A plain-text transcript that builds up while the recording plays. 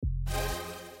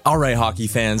All right, hockey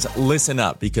fans, listen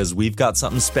up because we've got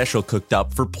something special cooked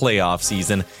up for playoff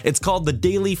season. It's called the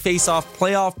Daily Face-Off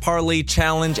Playoff Parlay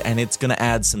Challenge, and it's going to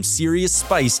add some serious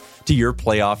spice to your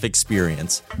playoff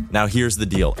experience. Now, here's the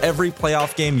deal. Every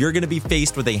playoff game, you're going to be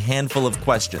faced with a handful of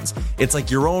questions. It's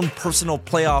like your own personal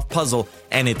playoff puzzle,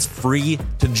 and it's free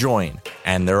to join.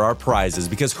 And there are prizes,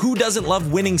 because who doesn't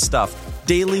love winning stuff?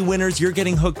 Daily winners, you're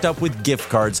getting hooked up with gift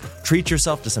cards. Treat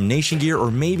yourself to some Nation gear or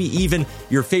maybe even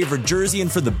your favorite jersey.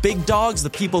 And for the big dogs, the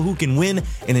people who can win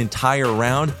an entire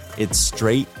round, it's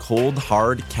straight, cold,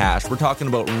 hard cash. We're talking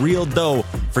about real dough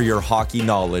for your hockey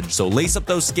knowledge. So lace up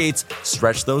those skates,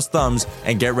 stretch those thumbs,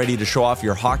 and get ready to show off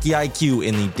your hockey IQ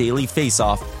in the Daily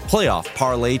Face-Off Playoff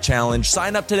Parlay Challenge.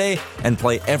 Sign up today and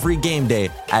play every game day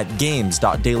at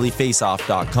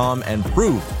games.dailyfaceoff.com and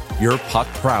prove your puck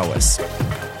prowess.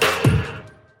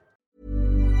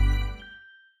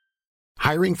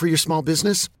 Hiring for your small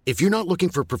business? If you're not looking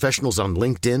for professionals on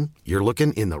LinkedIn, you're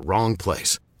looking in the wrong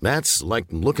place. That's like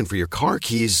looking for your car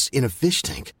keys in a fish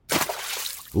tank.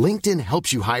 LinkedIn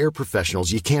helps you hire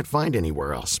professionals you can't find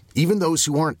anywhere else, even those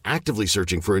who aren't actively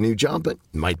searching for a new job but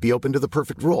might be open to the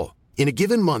perfect role. In a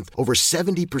given month, over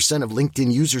 70% of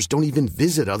LinkedIn users don't even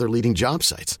visit other leading job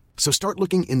sites. So start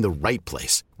looking in the right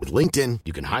place. With LinkedIn,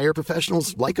 you can hire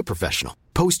professionals like a professional.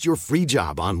 Post your free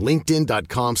job on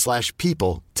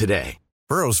linkedin.com/people today.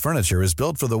 Burrow's furniture is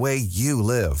built for the way you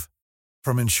live.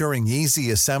 From ensuring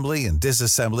easy assembly and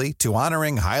disassembly to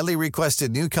honoring highly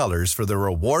requested new colors for their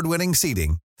award-winning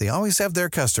seating, they always have their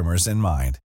customers in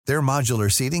mind. Their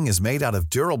modular seating is made out of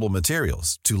durable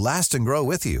materials to last and grow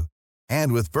with you.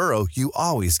 And with Burrow, you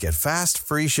always get fast,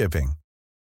 free shipping.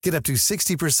 Get up to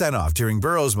 60% off during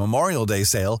Burrow's Memorial Day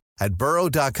sale at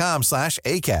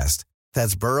burrow.com/ACAST.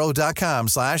 That's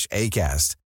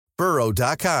burrow.com/ACAST.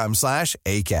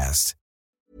 burrow.com/ACAST.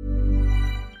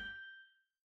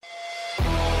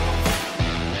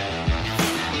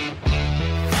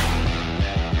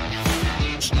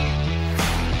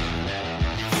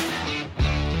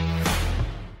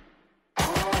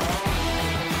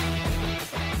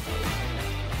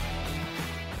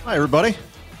 Hi, everybody.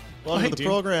 Welcome to the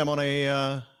program on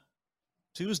a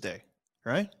Tuesday,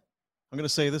 right? I'm going to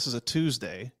say this is a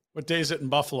Tuesday. What day is it in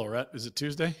Buffalo, Rhett? Is it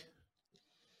Tuesday?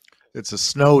 It's a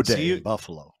snow day in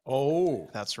Buffalo. Oh.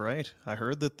 That's right. I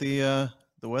heard that the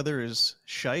weather is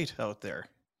shite out there.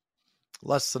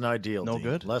 Less than ideal. No Dean.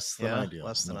 good? Less than ideal.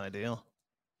 Less than ideal.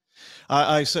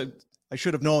 I said I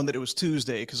should have known that it was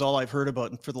Tuesday because all I've heard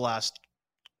about for the last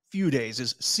few days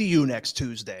is see you next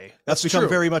Tuesday. That's become true.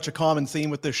 very much a common theme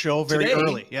with this show very Today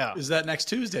early. Yeah. Is that next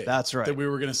Tuesday? That's right. That we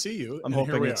were going to see you. I'm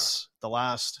hoping it's the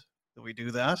last that we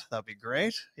do that. That'd be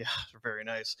great. Yeah, very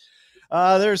nice.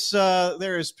 There's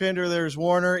Pinder, there's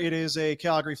Warner. It is a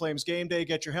Calgary Flames game day.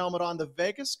 Get your helmet on. The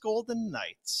Vegas Golden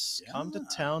Knights come to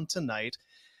town tonight.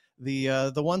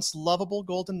 The once lovable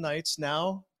Golden Knights,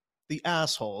 now the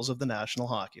assholes of the National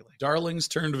Hockey League. Darlings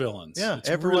turned villains. Yeah, it's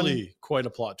really quite a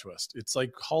plot twist. It's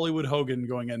like Hollywood Hogan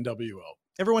going NWO.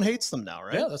 Everyone hates them now,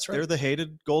 right? Yeah, that's right. They're the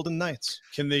hated Golden Knights.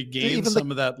 Can they gain some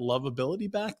of that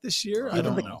lovability back this year? I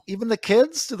don't know. Even the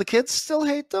kids? Do the kids still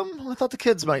hate them? I thought the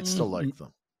kids might still like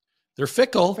them. They're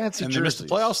fickle. Fancy and they missed the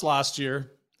jerseys. playoffs last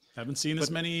year. Haven't seen as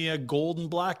many gold and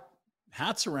black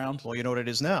hats around. Well, you know what it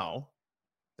is now?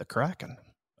 The Kraken.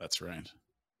 That's right.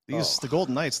 The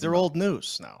Golden Knights, they're old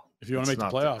news now. If you want to make the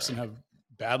playoffs and have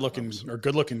bad looking or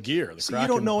good looking gear, the Kraken, you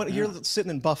don't know what you're sitting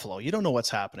in Buffalo. You don't know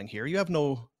what's happening here. You have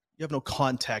no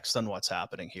context on what's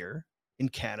happening here in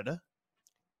Canada,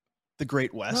 the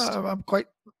Great West. I'm quite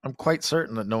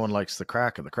certain that no one likes the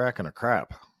Kraken. The Kraken are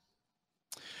crap.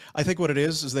 I think what it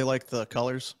is they like the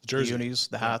colors, the jersey, unis,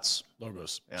 the hats,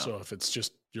 logos. Yeah. So if it's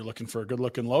just you're looking for a good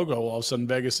looking logo, all of a sudden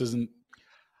Vegas isn't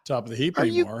top of the heap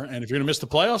anymore. And if you're going to miss the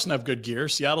playoffs and have good gear,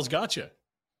 Seattle's got you.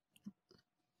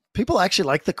 People actually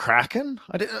like the Kraken.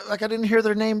 I didn't hear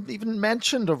their name even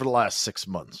mentioned over the last 6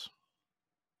 months.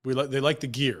 They like the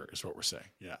gear, is what we're saying.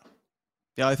 Yeah.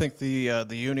 Yeah, I think the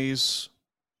unis,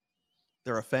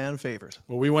 they're a fan favorite.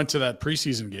 Well, we went to that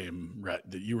preseason game, Rhett,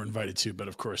 that you were invited to, but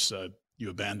of course you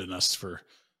abandoned us for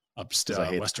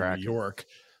Western New York.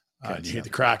 You hate the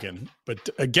Kraken. But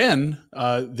again,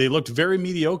 they looked very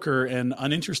mediocre and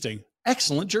uninteresting.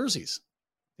 Excellent jerseys.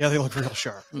 Yeah, they look real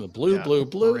sharp. The blue,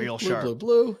 real sharp.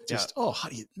 blue. Just no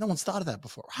one's thought of that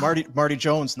before. Wow. Marty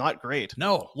Jones, not great.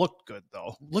 No, looked good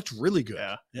though. Looked really good.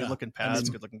 Yeah. Good looking pads,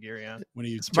 good looking gear. Yeah. When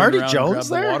he Marty Jones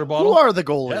there. The water bottle. Who are the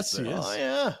goalies? Yes, he is. Oh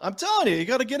yeah, I'm telling you, you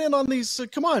got to get in on these.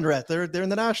 Come on, Rhett. They're in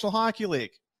the National Hockey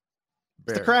League.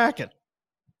 It's the Kraken.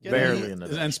 Barely in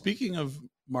the. And speaking of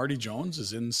Marty Jones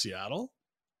is in Seattle,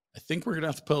 I think we're gonna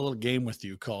have to play a little game with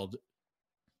you called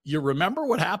you remember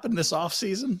what happened this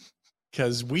offseason?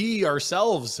 Because we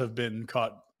ourselves have been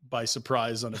caught by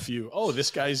surprise on a few. Oh,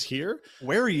 this guy's here.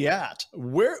 Where are you at?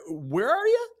 Where are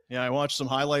you? Yeah, I watched some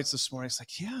highlights this morning. It's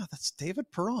like, yeah, that's David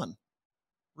Perron.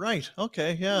 Right.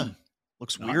 Okay. Yeah.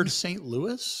 Looks Not weird. in St.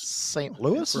 Louis? St.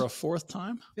 Louis? For a fourth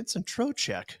time? Vincent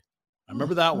Trocheck. I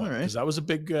remember that one right. because that was a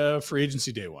big free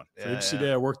agency day one. Free agency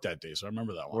day, I worked that day, so I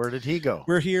remember that one. Where did he go?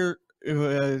 We're here.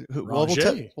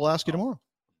 We'll ask you tomorrow.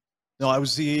 No, I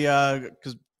was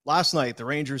because last night the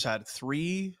Rangers had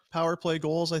 3 power play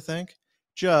goals, I think,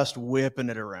 just whipping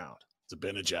it around.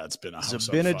 Zabinajad's been a house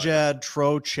Zabinajad,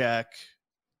 Trocheck.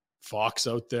 Fox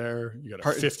out there. You got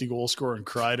a 50-goal scorer in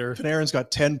Kreider. Panarin's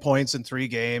got 10 points in 3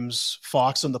 games.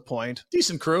 Fox on the point.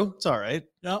 Decent crew. It's all right.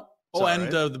 Yeah.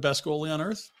 The best goalie on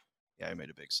earth. Yeah, I made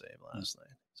a big save last night.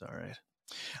 It's all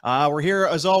right. We're here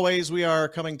as always. We are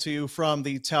coming to you from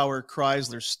the Tower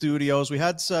Chrysler Studios. We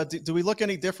had. Do we look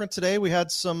any different today? We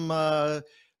had some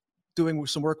doing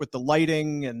some work with the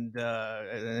lighting and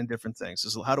different things.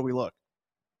 How do we look?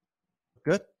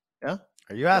 Good. Yeah.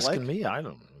 Are you asking me? I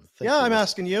don't know. I'm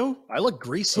asking you. I look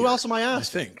greasy. Who else am I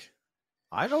asking?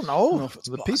 I don't know. If it's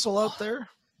the people out there.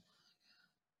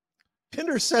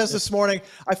 Pinder says this morning,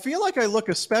 I feel like I look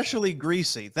especially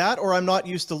greasy. That or I'm not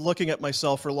used to looking at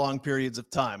myself for long periods of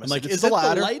time. Like, is it the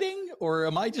lighting or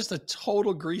am I just a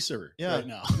total greaser right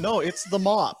now? No, it's the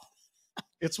mop.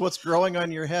 It's what's growing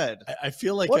on your head. I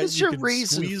feel like what is you your can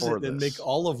reason squeeze for it and this? make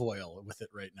olive oil with it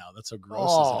right now. That's how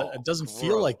gross it doesn't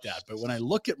feel like that. But when I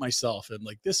look at myself, I'm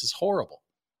like, this is horrible.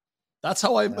 That's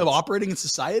how I'm operating in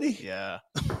society? Yeah.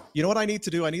 You know what I need to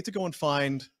do? I need to go and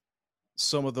find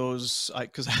some of those,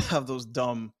 because I have those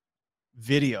dumb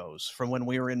videos from when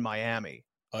we were in Miami.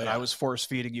 And I was force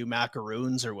feeding you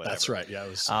macaroons or whatever. That's right. Yeah, it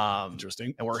was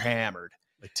interesting. And we're hammered.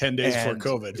 Like 10 days before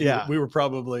COVID. Yeah. We were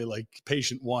probably like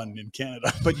patient 1 in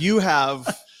Canada. But you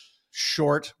have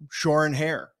shorn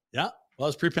hair. Yeah. Well, it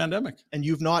was pre-pandemic. And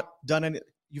you've not done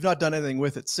anything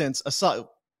with it since.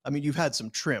 You've had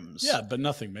some trims. Yeah, but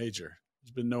nothing major.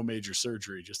 There's been no major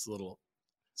surgery, just a little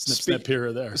snip here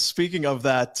or there. Speaking of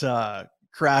that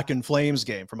Kraken Flames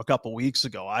game from a couple weeks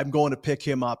ago, I'm going to pick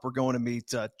him up. We're going to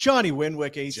meet Johnny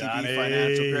Winwick, ACB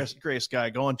Financial. Great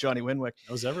guy. Go on, Johnny Winwick.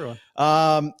 Knows everyone.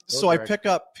 So I pick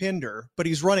up Pinder, but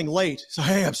he's running late. So,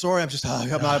 hey, I'm sorry. I'm just I'm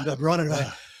running.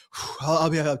 I'll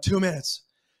be 2 minutes.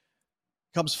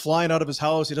 Comes flying out of his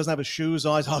house. He doesn't have his shoes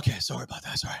on. He's okay. Sorry about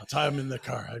that. Sorry. I'll tie him in the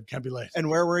car. I can't be late. And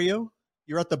where were you?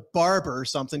 You're at the barber or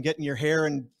something, getting your hair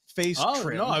and face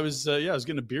trimmed. No, I was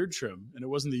getting a beard trim, and it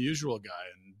wasn't the usual guy.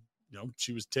 And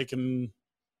she was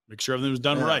make sure everything was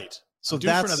done right. So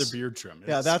that's for another beard trim.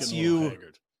 That's you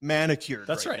manicured.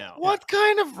 That's right now. What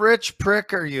kind of rich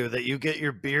prick are you that you get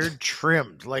your beard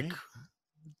trimmed? Like,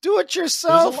 do it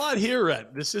yourself. There's a lot here, Ed.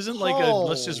 This isn't like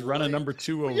let's just run a number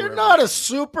 2 over. You're not a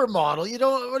supermodel. You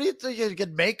don't. What do you think? You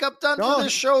get makeup done for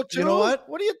this show too? You know what?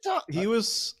 What are you talking?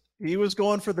 He was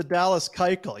going for the Dallas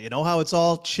Keuchel. You know how it's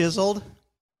all chiseled?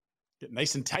 Get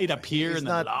nice and tight up here. He's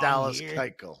not Dallas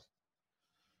Keuchel.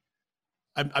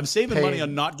 I'm saving money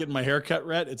on not getting my hair cut,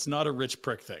 Rhett. It's not a rich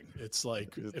prick thing. It's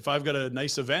like if I've got a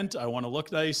nice event, I want to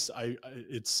look nice.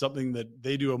 It's something that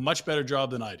they do a much better job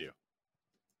than I do.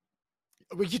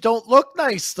 Well, you don't look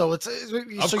nice though. Of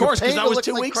course, because that was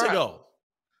 2 weeks ago.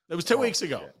 That was 2 weeks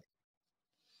ago.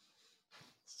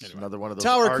 Anyway. Another one of those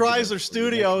Tower Chrysler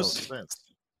Studios.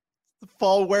 The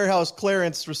fall warehouse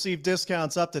clearance. Receive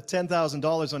discounts up to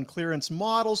 $10,000 on clearance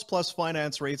models plus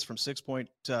finance rates from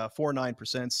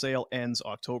 6.49%. Sale ends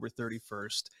October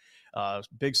 31st.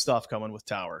 Big stuff coming with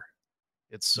Tower.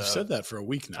 You've said that for a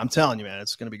week now. I'm telling you, man,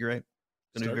 it's going to be great.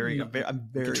 I'm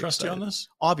very trust excited. You on this?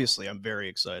 Obviously, I'm very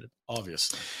excited.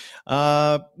 Obviously.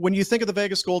 When you think of the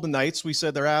Vegas Golden Knights, we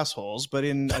said they're assholes, but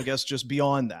I guess just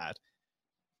beyond that,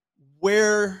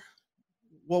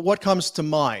 what comes to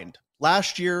mind?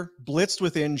 Last year, blitzed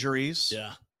with injuries.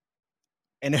 Yeah.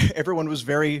 And everyone was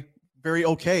very, very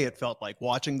okay, it felt like,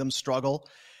 watching them struggle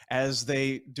as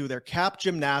they do their cap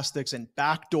gymnastics and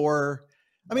backdoor.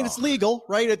 I mean, it's legal,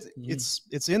 right? It's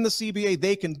in the CBA.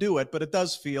 They can do it, but it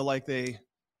does feel like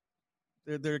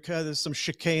there's some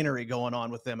chicanery going on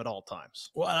with them at all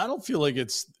times. Well, I don't feel like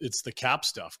it's the cap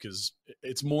stuff because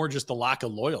it's more just the lack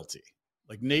of loyalty.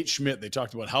 Like Nate Schmidt, they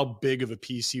talked about how big of a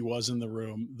piece he was in the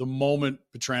room. The moment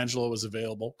Pietrangelo was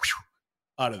available,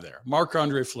 out of there.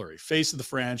 Marc-Andre Fleury, face of the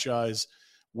franchise,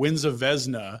 wins a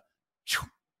Vezina,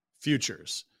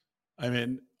 futures. I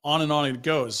mean, on and on it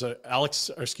goes. Max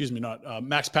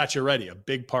Pacioretty, a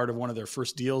big part of one of their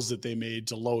first deals that they made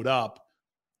to load up,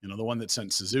 the one that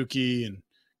sent Suzuki and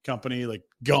company, like,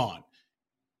 gone.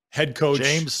 Head coach.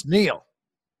 James Neal.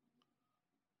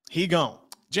 He gone.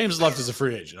 James left as a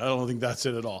free agent. I don't think that's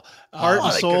it at all. Heart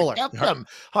and soul. Kept them.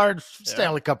 Hard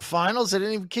Stanley Cup Finals. They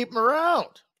didn't even keep him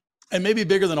around. And maybe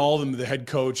bigger than all of them, the head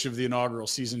coach of the inaugural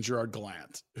season, Gerard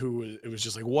Gallant, who it was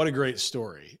just like, what a great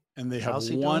story. And they have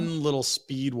one little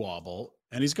speed wobble,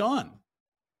 and he's gone.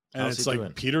 And it's like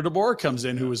doing? Peter DeBoer comes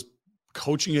in, who was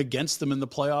coaching against them in the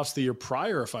playoffs the year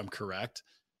prior, if I'm correct.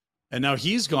 And now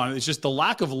he's gone. It's just the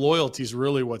lack of loyalty is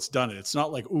really what's done it. It's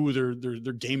not like, ooh,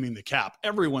 they're gaming the cap.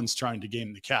 Everyone's trying to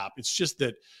game the cap. It's just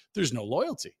that there's no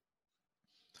loyalty.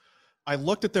 I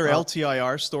looked at their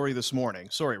LTIR story this morning.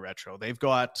 Sorry, Retro. They've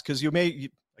got, because you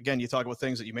talk about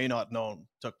things that you may not know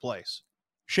took place.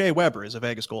 Shea Weber is a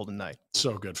Vegas Golden Knight.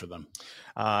 So good for them.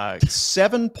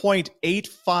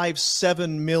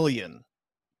 $7.857 million,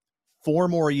 4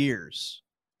 more years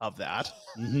of that.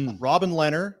 Mm-hmm. Robin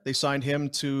Lehner, they signed him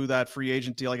to that free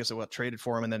agent deal. I guess traded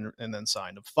for him and then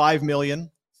signed him. $5 million,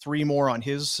 3 more on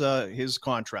his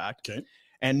contract. Okay.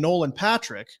 And Nolan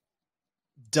Patrick,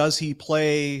 does he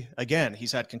play again?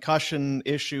 He's had concussion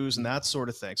issues and that sort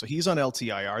of thing. So he's on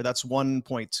LTIR. That's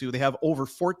 1.2. They have over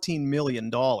 $14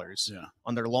 million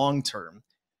on their long term.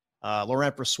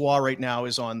 Laurent Brossoit right now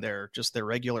is on their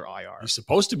regular IR. He's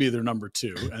supposed to be their number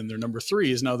 2, and their number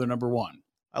 3 is now their number 1.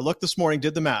 I looked this morning,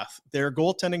 did the math. Their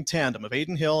goaltending tandem of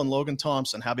Aiden Hill and Logan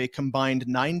Thompson have a combined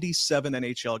 97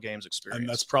 NHL games experience. And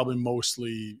that's probably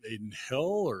mostly Aiden Hill,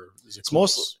 or is it it's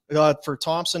mostly for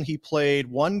Thompson. He played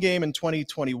 1 game in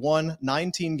 2021,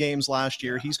 19 games last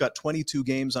year. He's got 22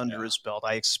 games under his belt.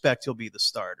 I expect he'll be the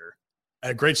starter.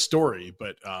 A great story,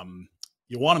 but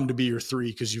you want him to be your 3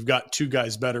 because you've got 2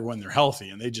 guys better when they're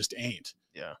healthy, and they just ain't.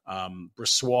 Yeah.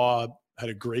 Brossoit had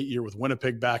a great year with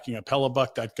Winnipeg backing up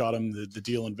Hellebuck. That got him the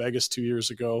deal in Vegas 2 years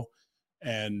ago.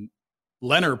 And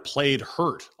Lehner played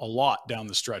hurt a lot down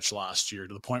the stretch last year,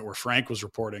 to the point where Frank was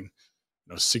reporting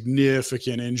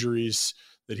significant injuries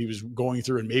that he was going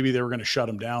through, and maybe they were going to shut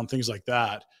him down, things like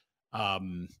that.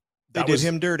 They did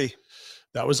him dirty.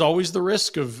 That was always the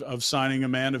risk of signing a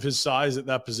man of his size at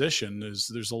that position.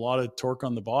 There's a lot of torque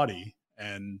on the body,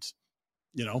 and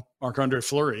Marc-Andre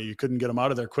Fleury, you couldn't get him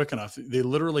out of there quick enough. They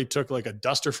literally took like a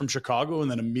duster from Chicago and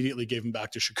then immediately gave him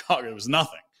back to Chicago. It was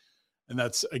nothing. And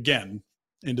that's, again,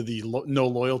 into the no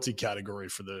loyalty category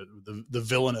for the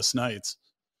villainous Knights.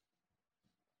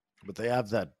 But they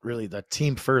have that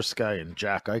team first guy in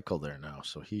Jack Eichel there now,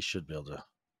 so he should be able to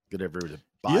get everybody to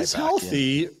buy. He is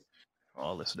healthy.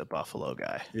 Oh, listen to Buffalo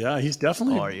guy. Yeah, he's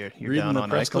definitely you're down on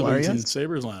press Eichel, in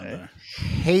Sabres land there.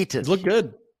 Hated. Look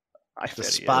good. I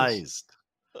despised.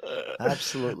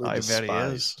 Absolutely I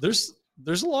despised. bet he is.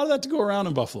 There's a lot of that to go around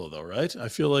in Buffalo, though, right? I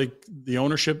feel like the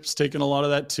ownership's taken a lot of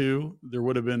that too. There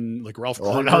would have been like Ralph.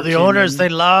 Oh no, the owners, they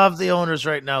love the owners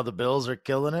right now. The Bills are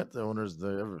killing it. The owners,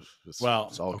 it's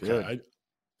all good.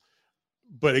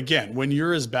 But again, when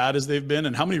you're as bad as they've been,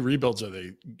 and how many rebuilds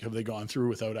have they gone through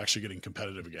without actually getting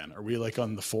competitive again? Are we like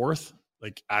on the 4th?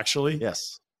 Like actually?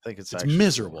 Yes, I think it's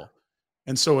miserable.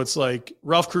 And so it's like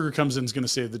Ralph Kruger comes in, is going to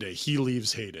save the day. He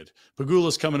leaves hated.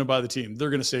 Pagula's coming to buy the team.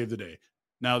 They're going to save the day.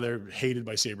 Now they're hated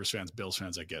by Sabres fans, Bills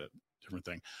fans. I get it. Different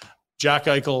thing. Jack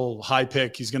Eichel, high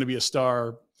pick. He's going to be a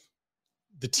star.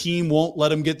 The team won't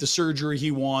let him get the surgery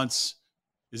he wants.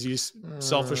 Is he a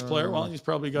selfish player? Well, he's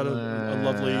probably got a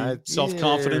lovely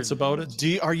self-confidence about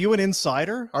it. Are you an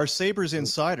insider? Are Sabres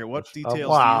insider? What details do you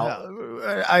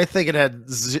have? I think it had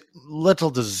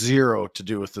little to zero to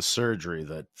do with the surgery,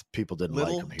 that people didn't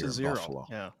like him here in Buffalo.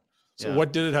 Yeah. So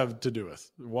what did it have to do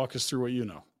with? Walk us through what you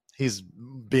know. He's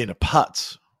being a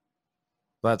putz.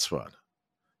 That's what.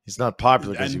 He's not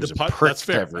popular because he was a prick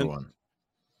to everyone.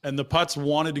 And the Putz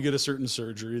wanted to get a certain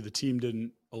surgery. The team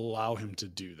didn't allow him to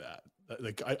do that.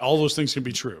 Like all those things can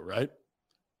be true, right?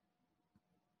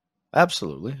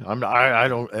 Absolutely. I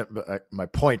don't. My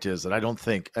point is that I don't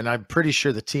think, and I'm pretty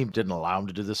sure the team didn't allow him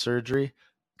to do the surgery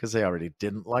because they already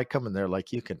didn't like him, and they're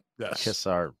like, "You can kiss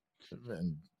our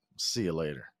and see you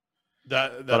later."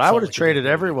 But I would have traded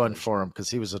everyone for him because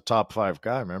he was a top 5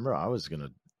 guy. Remember, I was going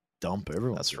to dump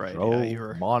everyone. That's right.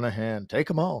 Yeah, Monahan, take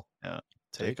them all. Yeah,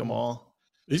 take them all.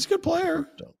 He's a good player.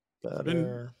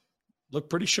 Looked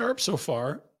pretty sharp so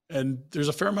far. And there's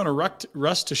a fair amount of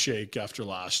rust to shake after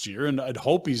last year. And I'd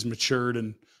hope he's matured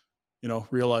and,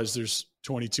 realized there's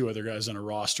 22 other guys on a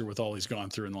roster with all he's gone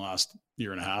through in the last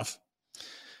year and a half.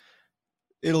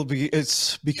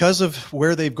 It's because of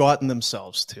where they've gotten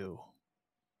themselves to.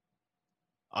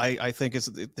 I think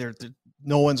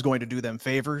no one's going to do them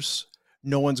favors.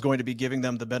 No one's going to be giving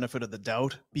them the benefit of the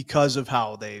doubt because of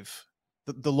how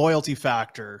the loyalty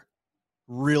factor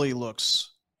really looks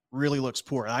really looks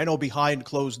poor. And I know behind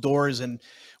closed doors and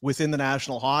within the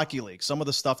National Hockey League, some of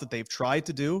the stuff that they've tried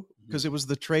to do, because it was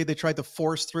the trade they tried to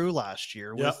force through last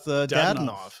year with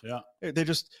Dadonov. Yeah. They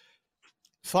just,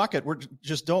 fuck it.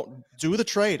 Just don't do the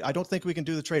trade. I don't think we can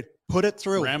do the trade. Put it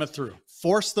through. Ram it through.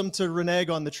 Force them to renege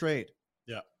on the trade.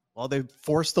 Yeah. Well, they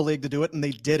forced the league to do it, and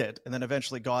they did it, and then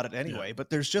eventually got it anyway. Yeah. But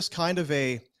there's just kind of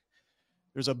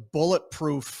there's a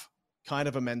bulletproof kind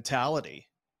of a mentality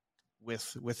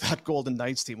with that Golden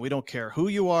Knights team. We don't care who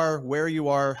you are, where you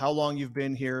are, how long you've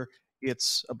been here.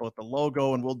 It's about the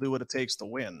logo, and we'll do what it takes to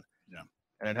win. Yeah.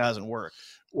 And it hasn't worked.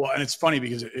 Well, and it's funny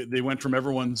because they went from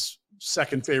everyone's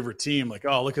second favorite team, like,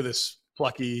 oh, look at this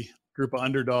plucky group of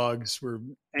underdogs. We're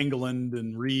Engeland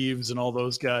and Reeves and all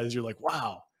those guys. You're like,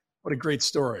 wow, what a great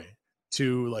story.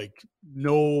 To like,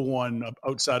 no one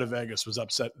outside of Vegas was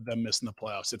upset at them missing the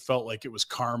playoffs. It felt like it was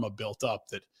karma built up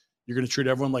that you're going to treat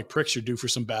everyone like pricks. You're due for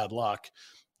some bad luck.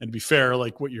 And to be fair,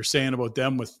 like what you're saying about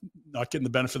them with not getting the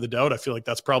benefit of the doubt, I feel like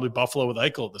that's probably Buffalo with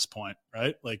Eichel at this point,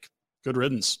 right? Like, good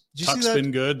riddance. Tuck's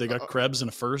been good. They got Krebs in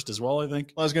a first as well, I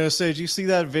think. I was going to say, did you see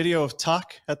that video of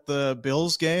Tuck at the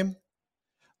Bills game?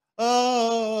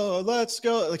 Oh, let's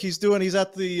go. Like he's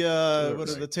at the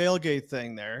the tailgate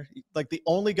thing there. Like the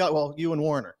only guy, well, you and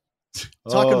Warner.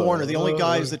 Tuck and Warner, the only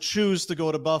guys that choose to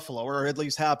go to Buffalo, or at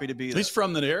least happy to be there. He's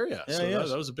from that area. Yeah, so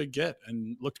that was a big get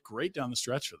and looked great down the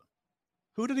stretch for them.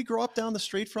 Who did he grow up down the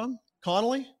street from?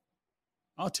 Connolly?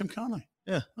 Oh, Tim Connolly.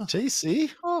 Yeah. JC?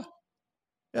 Oh.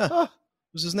 Yeah. It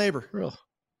was his neighbor. Real.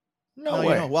 No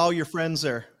way. You know, while you're friends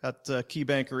there at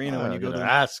KeyBank Arena when you go there.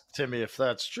 Ask Timmy if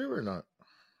that's true or not.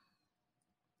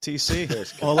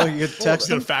 TC. Although you could text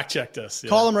him. Fact check us.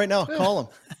 Yeah. Call him right now. Yeah. Call him.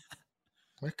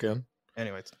 Okay.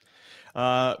 Anyways,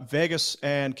 Vegas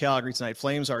and Calgary tonight.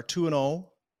 Flames are 2-0,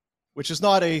 which is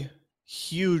not a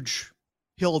huge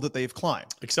hill that they've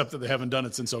climbed. Except that they haven't done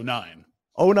it since 09.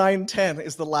 09-10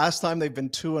 is the last time they've been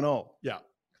 2-0. Yeah.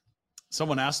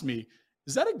 Someone asked me,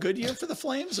 is that a good year for the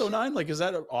Flames, 09? Like, is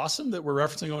that awesome that we're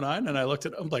referencing 09? And I looked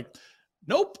at it, I'm like,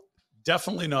 nope.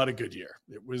 Definitely not a good year.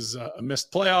 It was a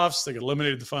missed playoffs. They got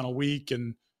eliminated the final week,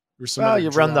 and there's some. Well, you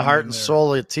run the heart and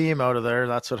soul of the team out of there.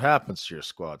 That's what happens to your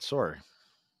squad. Sorry.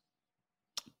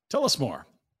 Tell us more.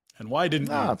 And why didn't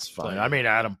you? That's fine. I mean,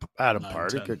 Adam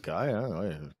Party, good guy. I don't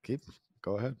know.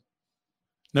 Go ahead.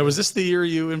 Now, was this the year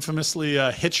you infamously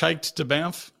hitchhiked to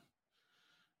Banff?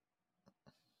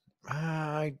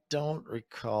 I don't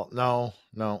recall. No.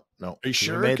 Are you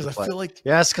sure? Because I feel like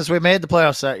yes, because we made the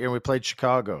playoffs that year. We played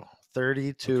Chicago.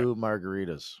 32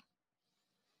 margaritas.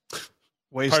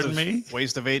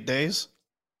 Waste of 8 days?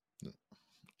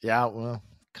 Yeah, well,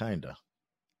 kind of.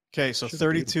 Okay, so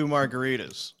 32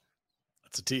 margaritas.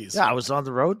 That's a tease. Yeah, I was on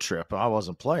the road trip. I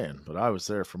wasn't playing, but I was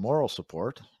there for moral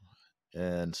support.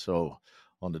 And so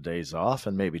on the days off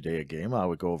and maybe day of game, I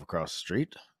would go over across the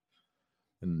street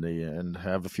and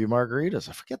have a few margaritas.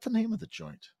 I forget the name of the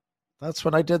joint. That's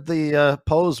when I did the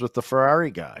pose with the Ferrari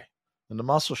guy in the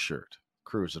muscle shirt.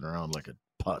 Cruising around like a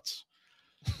putz.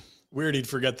 Weird he'd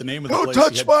forget the name of the place.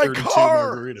 Don't touch my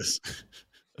car! Margaritas.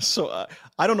 So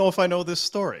I don't know if I know this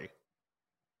story.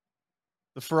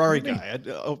 The Ferrari guy.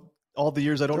 All the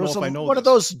years I don't know if I know one of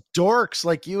those dorks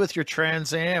like you with your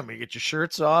Trans Am. You get your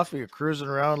shirts off, you're cruising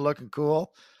around looking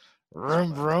cool.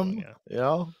 Vroom, vroom. Yeah. You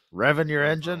know, revving your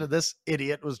engine. And this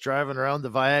idiot was driving around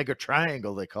the Viagra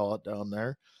Triangle, they call it down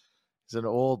there. He's an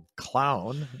old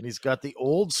clown, and he's got the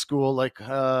old school, like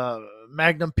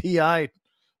Magnum PI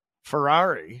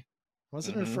Ferrari.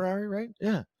 Wasn't it a Ferrari, right?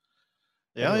 Yeah.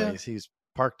 Anyways, he's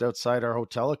parked outside our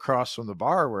hotel across from the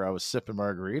bar where I was sipping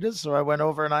margaritas. So I went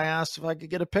over and I asked if I could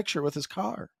get a picture with his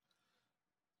car.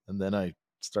 And then I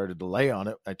started to lay on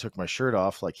it. I took my shirt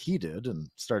off like he did and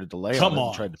started to lay on it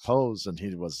and tried to pose, and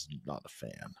he was not a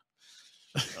fan.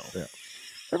 Yeah.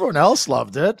 Everyone else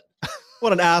loved it.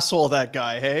 What an asshole that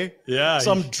guy, hey? Yeah.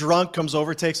 Some drunk comes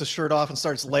over, takes his shirt off, and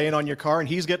starts laying on your car, and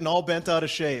he's getting all bent out of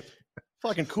shape.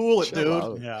 Fucking cool it, dude.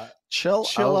 Out. Yeah. Chill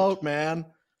out, man.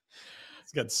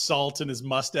 He's got salt in his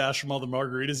mustache from all the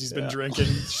margaritas he's been drinking,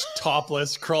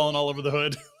 topless, crawling all over the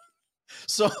hood.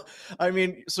 So, I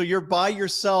mean, so you're by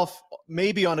yourself,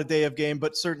 maybe on a day of game,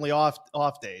 but certainly off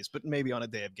days, but maybe on a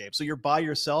day of game. So you're by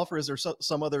yourself, or is there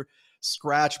some other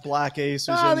scratch black aces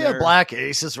in there? The black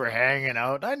aces were hanging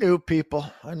out. I knew people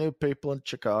in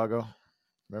Chicago.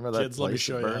 Remember that Kids, place let me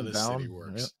show you how this down? city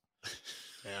works.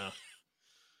 Yeah.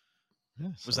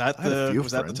 Was that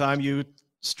the time you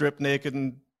stripped naked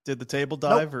and did the table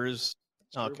dive, or is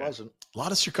okay? It wasn't. A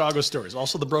lot of Chicago stories.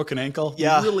 Also the broken ankle.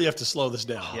 Yeah. You really have to slow this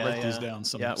down. Yeah, Write these down.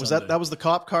 That was the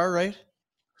cop car, right?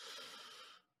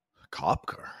 Cop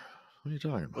car? What are you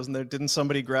talking about? Wasn't there? Didn't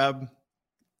somebody grab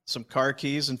some car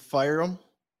keys and fire them?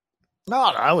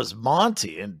 No, that was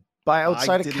Monty, and by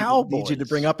outside of Cowboys. Need you to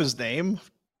bring up his name.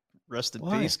 Rest in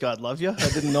peace. God love you. I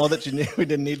didn't know that we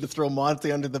didn't need to throw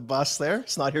Monty under the bus there.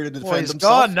 It's not here to defend himself. He's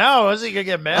gone now. Is he going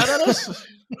to get mad at us?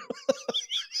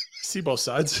 See both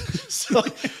sides. So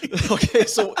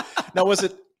now was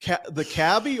it the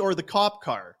cabbie or the cop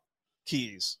car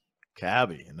keys?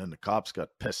 Cabbie. And then the cops got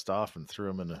pissed off and threw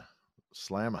him in a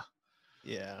slammer.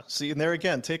 Yeah. See, and there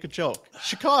again, take a joke.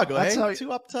 Chicago, too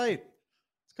uptight.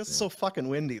 It's because it's so fucking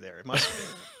windy there. It must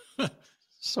be.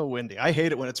 So windy. I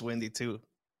hate it when it's windy too.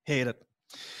 Hate it.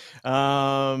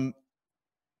 No,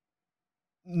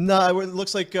 it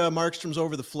looks like Markstrom's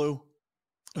over the flu.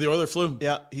 The Oiler flu?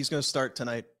 Yeah, he's going to start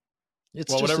tonight.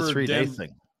 It's just a 3-day thing.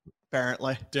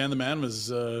 Apparently. Dan the man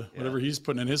was, whatever he's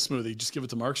putting in his smoothie, just give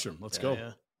it to Markstrom. Let's go.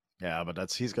 Yeah,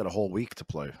 but he's got a whole week to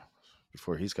play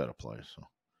before he's got to play. So,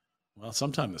 well,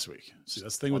 sometime this week. See,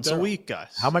 that's the thing with a week,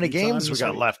 guys. How many games we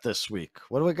got left this week?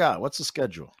 What do we got? What's the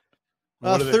schedule?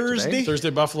 Thursday,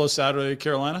 Buffalo, Saturday,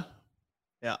 Carolina.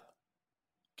 Yeah.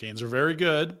 Canes are very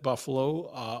good.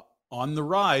 Buffalo on the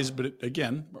rise, but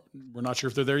again, we're not sure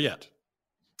if they're there yet.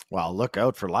 Well, look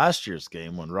out for last year's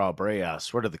game when Rob Ray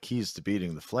asked, what are the keys to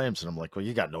beating the Flames? And I'm like, well,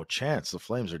 you got no chance. The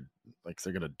Flames are like,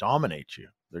 they're going to dominate you.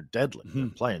 They're deadly. They're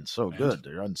playing so good.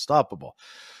 They're unstoppable.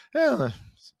 Yeah,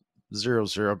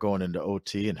 0-0 going into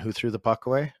OT. And who threw the puck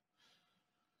away?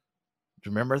 Do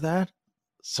you remember that?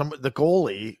 The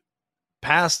goalie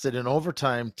passed it in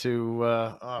overtime to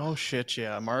oh shit,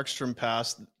 yeah. Markstrom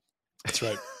passed. That's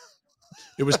right.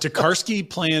 It was Tokarski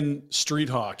playing street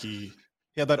hockey.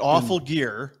 Yeah, that awful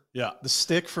gear. Yeah. The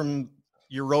stick from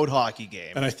your road hockey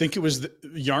game. And I think it was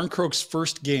Yarncroke's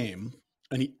first game,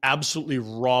 and he absolutely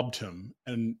robbed him.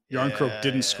 And Yarncroke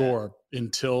didn't score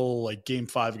until like game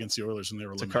 5 against the Oilers, and they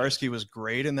were eliminated. Tokarski was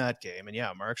great in that game. And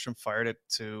yeah, Markstrom fired it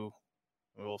to,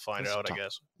 we'll find out, I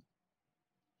guess.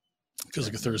 Feels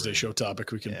like a Thursday show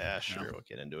topic. We can. Yeah, sure. We'll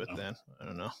get into it then. I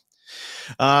don't know.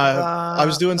 I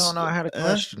was doing. No, I had a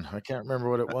question. I can't remember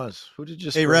what it was. Who did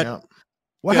you bring up?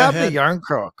 What happened to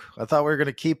Yarncroke? I thought we were going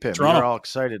to keep him. Toronto. We were all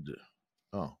excited.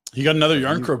 He got another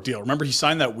Yarncroke deal. Remember, he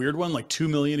signed that weird one, like $2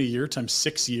 million a year times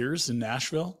 6 years in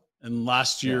Nashville. And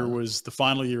last year was the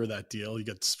final year of that deal. He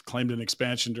got claimed an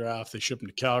expansion draft. They shipped him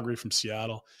to Calgary from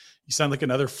Seattle. He signed like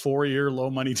another 4-year low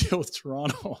money deal with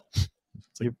Toronto.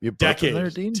 You decade, there,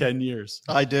 Dean? 10 years.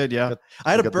 I did, yeah.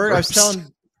 I had a burger. I was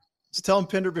telling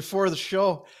Pinder before the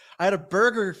show, I had a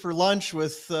burger for lunch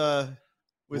with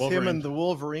him and the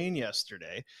Wolverine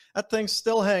yesterday. That thing's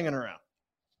still hanging around.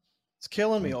 It's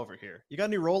killing me over here. You got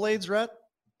any Rolaids, Rhett?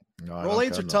 No,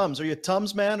 Rolaids or Tums? Are you a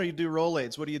Tums man or you do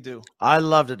Rolaids? What do you do? I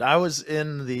loved it. I was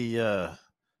in the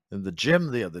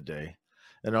gym the other day,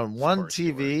 and on one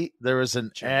TV there was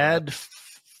an ad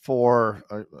for.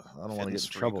 I don't want to get in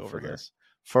trouble for this.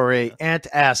 For a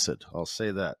antacid, I'll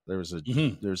say that there's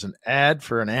an ad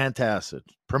for an antacid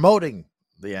promoting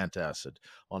the antacid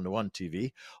on the one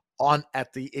TV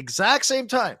at the exact same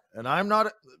time, and I'm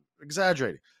not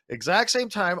exaggerating. Exact same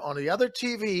time on the other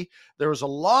TV, there was a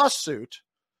lawsuit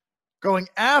going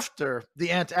after the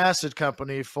antacid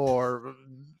company for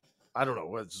I don't know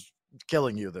what's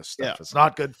killing you. This stuff it's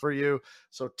not good for you,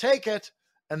 so take it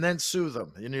and then sue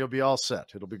them, and you'll be all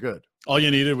set. It'll be good. All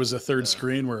you needed was a third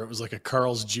screen where it was like a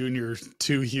Carl's Jr.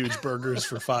 2 huge burgers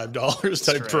for $5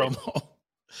 type promo.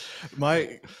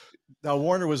 Now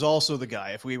Warner was also the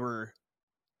guy. If we were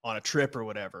on a trip or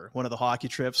whatever, one of the hockey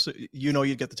trips,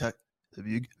 you'd get the text. Have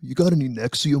you got any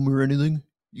Nexium or anything?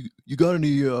 You got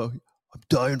any? I'm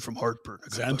dying from heartburn.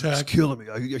 Zantac? It's killing me.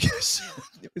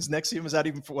 Is Nexium? Is that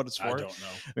even for what it's for? I don't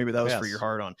know. Maybe that was for your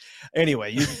heart on.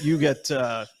 Anyway, you get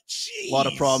a lot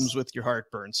of problems with your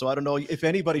heartburn. So I don't know if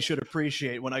anybody should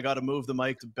appreciate when I got to move the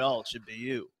mic to Bell. It should be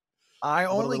you. I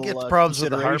only get problems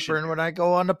with the heartburn when I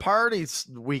go on the parties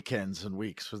weekends and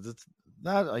weeks.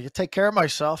 I take care of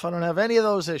myself. I don't have any of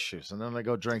those issues. And then I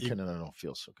go drinking and I don't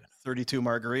feel so good. 32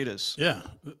 margaritas. Yeah.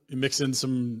 You mix in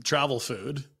some travel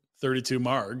food, 32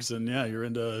 margs, and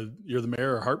you're the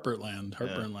mayor of Heartburn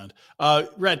land.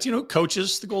 Rhett, do you know who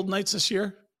coaches the Golden Knights this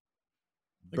year?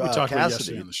 I think we talked about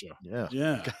yesterday on the show.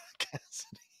 Yeah.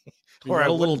 Cassidy. Or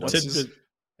a little tidbit.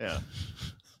 Yeah.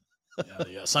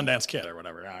 The Sundance Kid or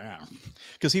whatever. Yeah.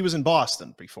 Because he was in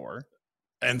Boston before.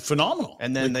 And phenomenal.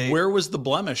 And then where was the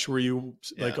blemish where you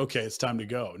okay, it's time to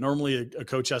go? Normally a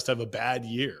coach has to have a bad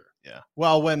year. Yeah.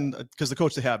 Well, because the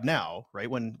coach they have now, right?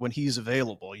 When he's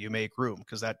available, you make room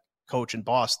because that coach in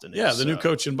Boston. The new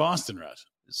coach in Boston, Rhett.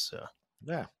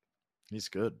 He's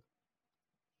good.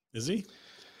 Is he?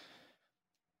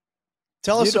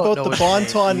 Tell us about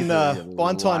the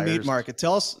Bonton meat market.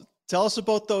 Tell us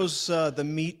about those the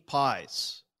meat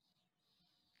pies.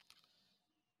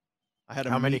 I had a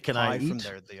How many meat can pie I from eat?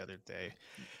 there the other day.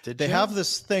 Did They you? have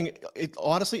this thing. It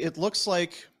honestly, it looks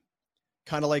like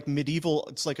kind of like medieval.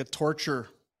 It's like a torture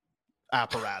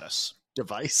apparatus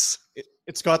device.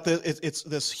 It's got it's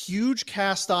this huge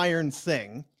cast iron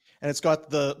thing, and it's got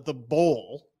the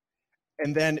bowl,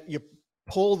 and then you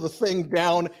pull the thing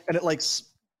down, and it like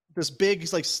this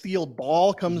big like steel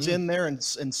ball comes in there and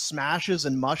smashes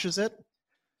and mushes it.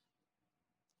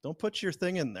 Don't put your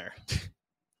thing in there.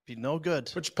 Be no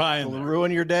good. Put your pie in there. It'll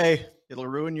ruin your day. It'll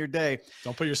ruin your day.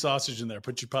 Don't put your sausage in there.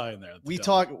 Put your pie in there. We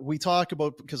talk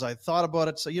about, because I thought about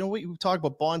it. So, we talk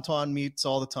about Bonton meats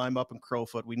all the time up in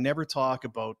Crowfoot. We never talk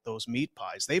about those meat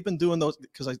pies. They've been doing those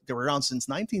because they were around since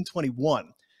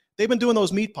 1921. They've been doing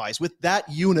those meat pies with that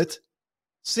unit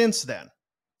since then.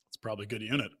 It's probably a good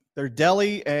unit. They're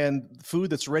deli and food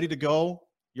that's ready to go.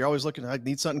 You're always looking, I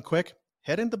need something quick.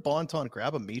 Head into Bonton,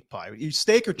 grab a meat pie. You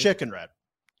steak or chicken, Red?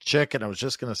 Chicken. I was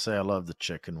just going to say I love the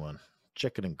chicken one.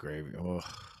 Chicken and gravy. Oh,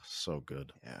 so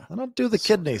good. Yeah. I don't do the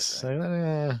kidneys.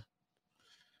 Good,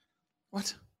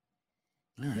 What?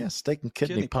 All right. Yeah, steak and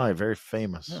kidney pie. Very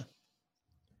famous. Yeah.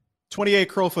 28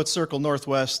 Crowfoot Circle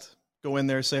Northwest. Go in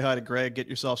there, say hi to Greg, get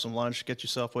yourself some lunch, get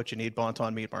yourself what you need,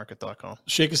 bontonmeatmarket.com.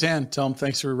 Shake his hand. Tell him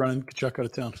thanks for running Kachuk out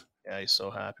of town. Yeah, he's so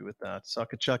happy with that. Saw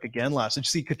Kachuk again last. Did you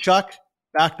see Kachuk?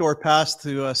 Backdoor pass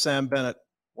to Sam Bennett.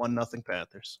 1-0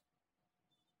 Panthers.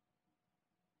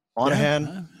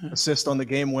 Monahan, assist on the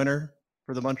game winner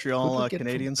for the Montreal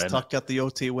Canadiens. Tuck got the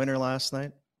OT winner last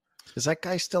night. Is that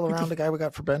guy still around, the guy we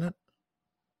got for Bennett?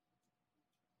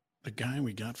 The guy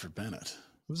we got for Bennett.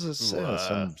 Who's this?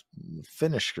 Some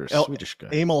Finnish or Swedish guy.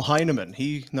 Emil Heineman.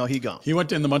 He gone. He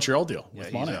went in the Montreal deal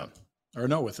with Monahan. Or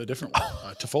no, with a different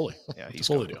one. Toffoli. Yeah, he's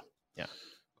Toffoli deal. Yeah.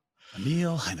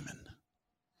 Emil Heineman.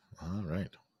 All right.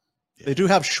 Yeah. They do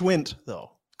have Schwint,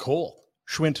 though. Cole.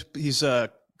 Schwint, he's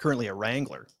currently a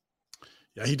Wrangler.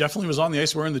 Yeah, he definitely was on the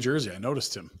ice wearing the jersey. I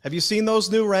noticed him. Have you seen those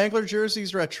new Wrangler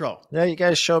jerseys, Retro? Yeah, you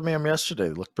guys showed me them yesterday.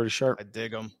 They look pretty sharp. I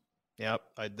dig them. Yep,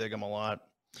 I dig them a lot.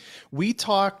 We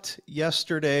talked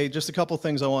yesterday, just a couple of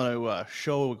things I want to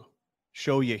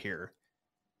show you here.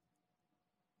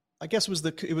 I guess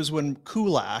it was when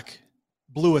Kulak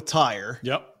blew a tire.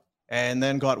 Yep. And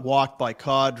then got walked by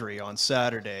Kadri on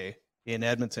Saturday in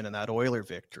Edmonton in that Oiler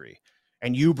victory.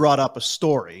 And you brought up a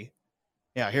story.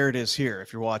 Yeah, here it is here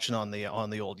if you're watching on the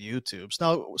old YouTubes.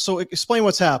 Now, so explain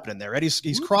what's happening there, right?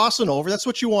 He's crossing over. That's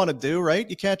what you want to do, right?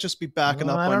 You can't just be backing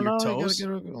up on your toes.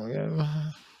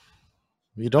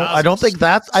 You don't. I don't think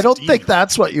that's. I don't think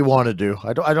that's what you want to do.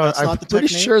 I don't. I'm pretty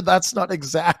sure that's not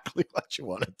exactly what you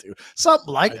want to do.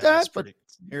 Something like that. But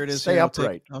here it is. Stay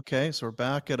upright. Okay, so we're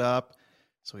back it up.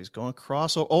 So he's going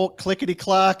cross. Oh, clickety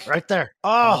clack. Right there.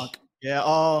 Oh, yeah.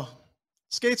 Oh,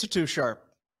 skates are too sharp.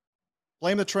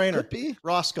 Blame the trainer. Could be.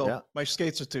 Roscoe. Yeah. My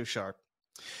skates are too sharp.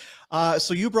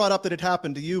 So you brought up that it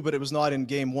happened to you, but it was not in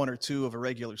game 1 or 2 of a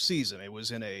regular season. It was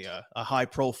in a high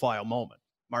profile moment,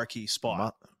 marquee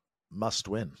spot. Must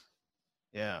win.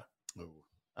 Yeah.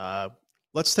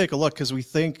 Let's take a look because we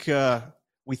think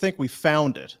we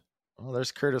found it. Oh,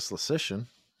 there's Curtis Lesician.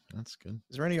 That's good.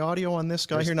 Is there any audio on this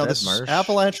guy there's here? Now this Marsh.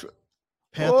 Avalanche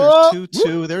Panthers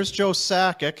 2-2. There's Joe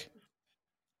Sakic.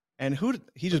 And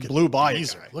he just blew by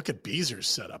Beezer. Look at Beezer's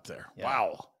set up there. Yeah.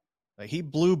 Wow. He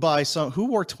blew by who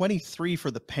wore 23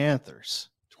 for the Panthers?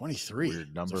 23.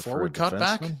 Weird number for forward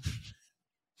cutback.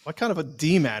 What kind of a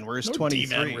D-man wears 23?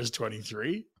 D-man wears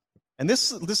 23. And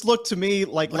this looked to me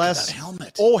like less that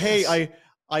helmet. Oh, yes. Hey,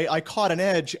 I caught an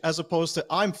edge as opposed to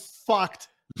I'm fucked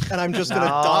and I'm just going to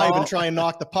dive and try and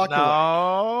knock the puck away.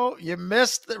 No, you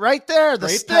missed it right there. The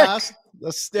great stick. Pass.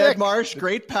 The stick. Dead Marsh,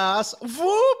 great pass.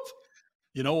 Whoop.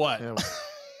 You know what? Yeah.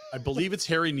 I believe it's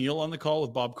Harry Neal on the call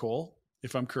with Bob Cole,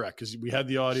 if I'm correct, because we had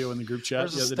the audio in the group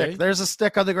chat the other day. There's a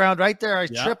stick on the ground right there. I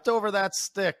tripped over that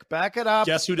stick. Back it up.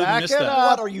 Guess who didn't miss that?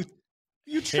 What are you?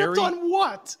 You tripped on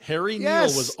what? Harry Neal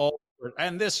was all over it.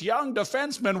 And this young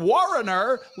defenseman,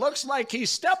 Warrener, looks like he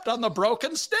stepped on the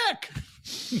broken stick.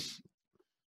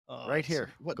 Right here.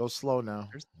 Go slow now.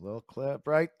 A little clip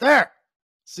right there.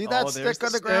 See that stick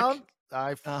on the ground?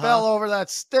 I fell over that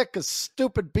stick because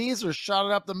stupid Beezer shot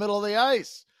it up the middle of the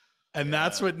ice. And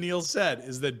that's what Neil said,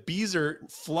 is that Beezer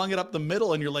flung it up the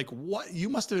middle, and you're like, what? You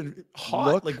must have been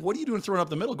hot. Like, what are you doing throwing it up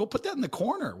the middle? Go put that in the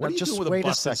corner. What are you doing with a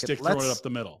busted stick throwing it up the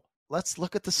middle? Let's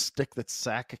look at the stick that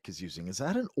Sakic is using. Is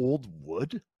that an old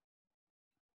wood?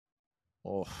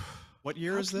 Oh. What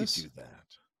year is this? You do that?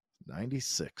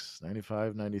 96,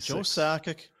 95, 96. Joe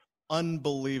Sakic,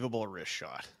 unbelievable wrist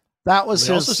shot. That was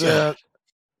his.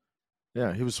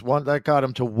 Yeah, he was one that got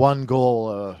him to one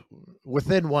goal,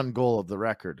 within one goal of the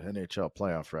record, NHL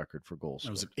playoff record for goals.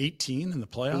 That was 18 in the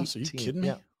playoffs. 18, are you kidding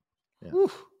me? Yeah.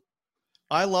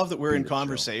 I love that we're in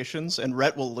conversations and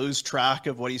Rhett will lose track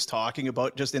of what he's talking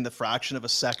about just in the fraction of a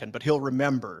second, but he'll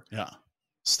remember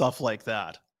stuff like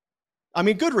that. I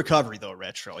mean, good recovery though,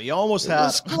 Retro. You almost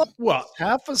had him. Well,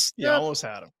 half a step. You almost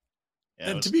had him. Yeah,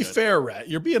 and to be fair, Rhett,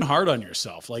 you're being hard on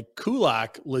yourself. Like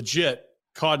Kulak legit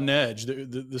caught an edge. The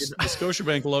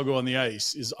Scotiabank logo on the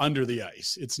ice is under the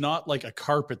ice. It's not like a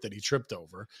carpet that he tripped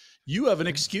over. You have an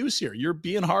excuse here. You're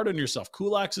being hard on yourself.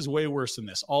 Kulak's is way worse than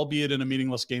this, albeit in a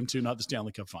meaningless game too, not the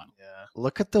Stanley Cup final. Yeah.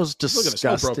 Look at those disgusting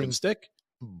Look at this broken stick.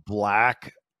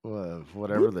 Black,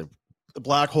 whatever the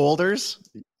black holders.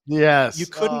 Yes.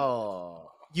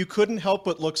 You couldn't help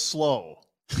but look slow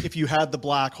if you had the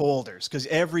black holders, because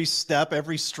every step,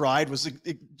 every stride was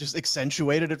just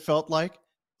accentuated, it felt like.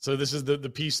 So this is the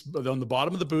piece on the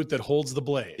bottom of the boot that holds the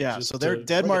blade. Yeah, so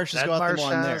Deadmarsh has got them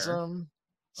on there.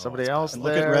 Somebody else there.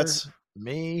 Look at Rhett's.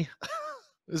 Me.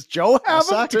 Does Joe have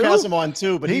him too? has him on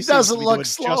too, but he doesn't look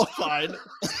slow. Just fine.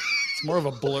 It's more of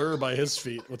a blur by his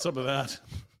feet. What's up with that?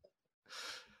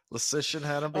 Lecition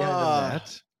had him behind the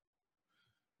net.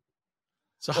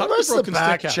 So how does the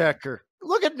back checker?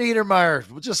 Look at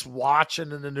Niedermeyer just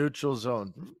watching in the neutral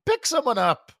zone. Pick someone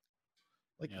up.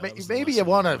 Like maybe you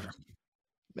want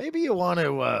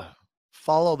to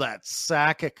follow that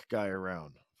Sakic guy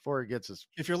around before he gets his.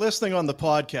 If you're listening on the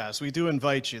podcast, we do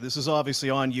invite you. This is obviously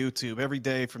on YouTube every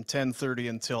day from 10:30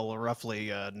 until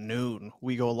roughly noon.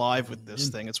 We go live with this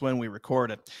thing. It's when we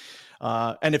record it.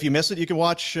 And if you miss it, you can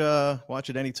watch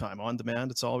it anytime on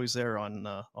demand. It's always there on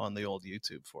the old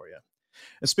YouTube for you.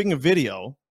 And speaking of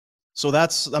video, so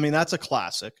that's a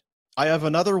classic. I have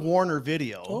another Warner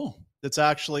video that's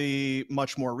actually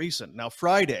much more recent. Now,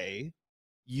 Friday,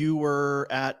 you were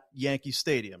at Yankee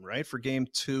Stadium, right, for Game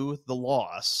 2, the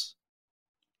loss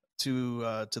to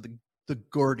the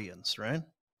Gordians, right?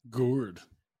 Gourd.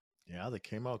 Yeah, they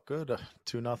came out good.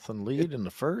 2-0 lead in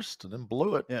the first, and then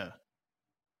blew it. Yeah.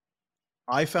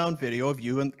 I found video of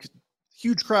you and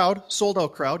huge crowd, sold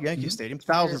out crowd, Yankee Stadium,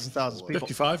 thousands and thousands of people.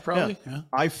 55 probably. Yeah.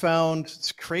 I found,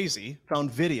 it's crazy,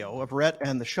 video of Rhett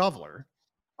and the Shoveler.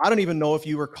 I don't even know if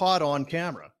you were caught on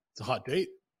camera. It's a hot date.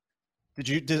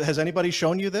 Has anybody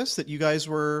shown you this, that you guys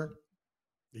were?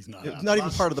 He's not even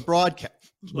part of the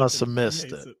broadcast. Must have missed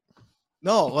it.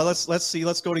 No, well, let's see.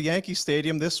 Let's go to Yankee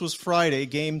Stadium. This was Friday,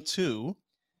 Game 2,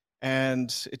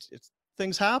 and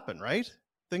things happen, right?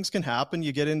 Things can happen.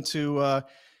 You get into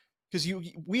because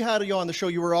we had you on the show.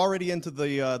 You were already into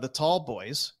the tall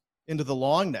boys, into the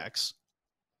long necks.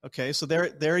 Okay, so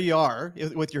there you are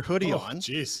with your hoodie on.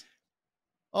 Jeez.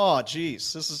 Oh,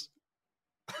 geez. This is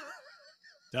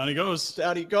down he goes.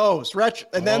 Down he goes. Wretch.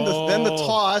 And then the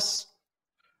toss.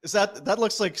 Is that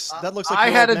looks like I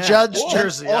had a Judge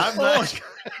jersey. I'm not.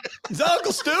 Is that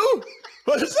Uncle Stu?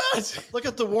 What is that? Look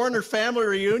at the Warner family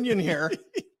reunion here.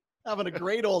 Having a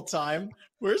great old time.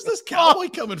 Where's this cowboy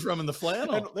coming from in the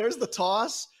flannel? And there's the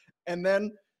toss, and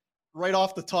then right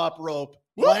off the top rope.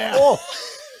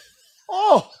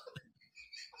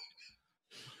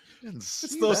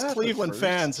 It's those Cleveland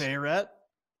fans, hey, Rhett?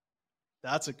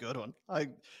 That's a good one.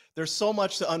 There's so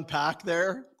much to unpack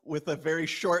there with a very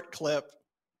short clip.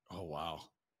 Oh, wow.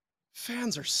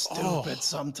 Fans are stupid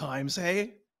sometimes,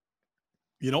 hey?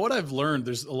 You know what I've learned?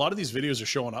 There's a lot of these videos are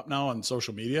showing up now on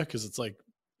social media because it's like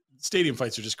stadium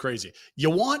fights are just crazy. You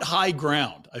want high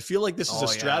ground. I feel like this is a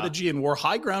strategy in war.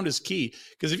 High ground is key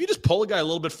because if you just pull a guy a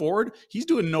little bit forward, he's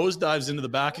doing nosedives into the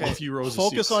back of a few rows of seats.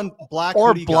 Focus on black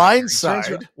or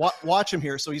blindside. Watch him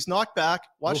here. So he's knocked back.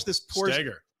 Watch this poor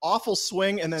stagger. Awful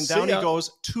swing, and then down he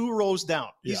goes 2 rows down.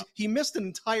 He missed an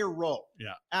entire row.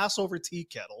 Yeah. Ass over tea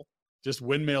kettle. Just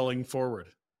windmilling forward.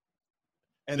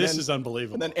 And this is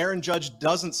unbelievable. And then Aaron Judge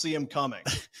doesn't see him coming.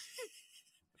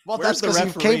 Well, that's because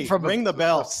he came from ring the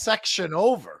bell section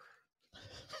over.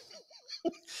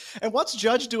 And what's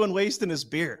Judge doing wasting his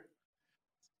beer?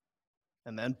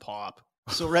 And then pop.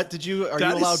 So, Rhett, are you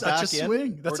allowed back in?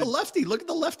 Swing. That's a lefty. Look at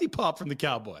the lefty pop from the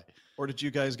Cowboy. Or did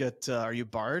you guys get? Are you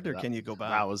barred, or can you go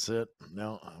back? That was it.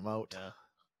 No, I'm out. Yeah.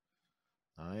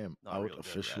 I am out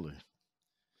officially.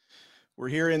 We're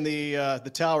here in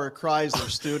the Tower Chrysler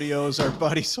Studios. Our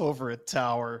buddies over at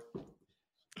Tower.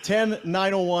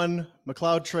 10901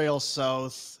 McLeod Trail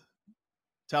South,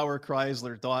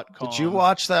 towerchrysler.com. Did you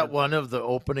watch that one of the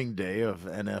opening day of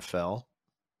NFL?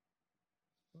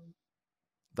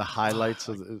 The highlights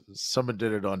of someone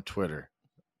did it on Twitter.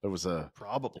 It was a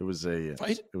probably. It was a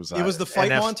fight. It was the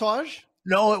fight montage.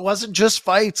 No, it wasn't just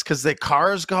fights because the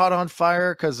cars got on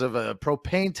fire because of a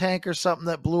propane tank or something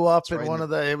that blew up in one of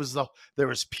the. It was there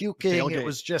was puking. Tailgate. It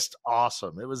was just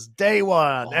awesome. It was day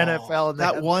one NFL,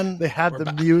 and they had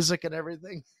the music and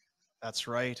everything. That's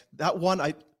right. That one,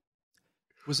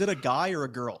 was it a guy or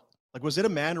a girl? Like, was it a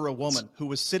man or a woman who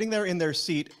was sitting there in their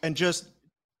seat and just,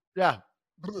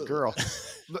 girl,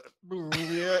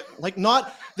 like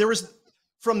there was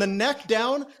from the neck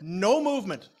down, no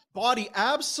movement, body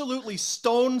absolutely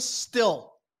stone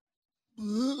still.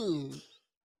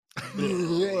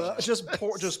 just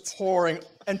pouring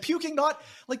and puking, not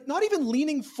even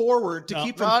leaning forward to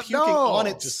keep from puking on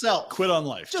itself. Just quit on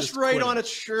life. Just right on its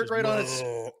shirt, just right on its.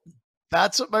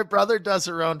 That's what my brother does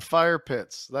around fire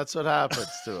pits. That's what happens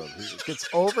to him. He gets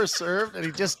overserved and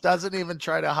he just doesn't even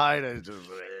try to hide it. And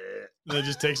then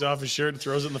just takes off his shirt and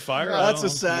throws it in the fire. That's a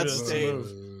sad state.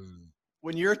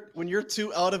 When you're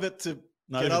too out of it to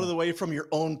get out of the way from your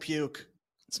own puke.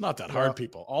 It's not that hard,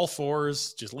 people. All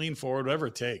fours, just lean forward, whatever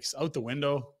it takes. Out the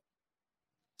window.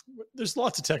 There's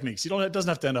lots of techniques. It doesn't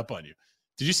have to end up on you.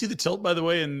 Did you see the tilt, by the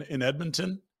way, in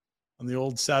Edmonton on the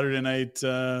old Saturday night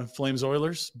Flames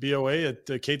Oilers BOA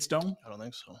at Kate's Dome? I don't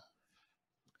think so.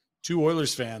 2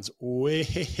 Oilers fans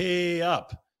way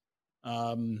up,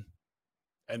 and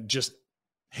just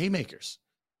haymakers,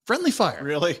 friendly fire.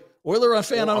 Really? Oiler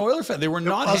fan on Oiler fan. They were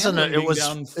not handling it was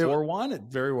down 4-1 it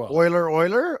very well. Oiler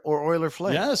or Oiler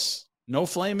Flame? Yes. No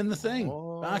flame in the thing.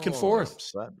 Back and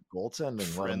forth. That goaltending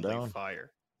friendly fire.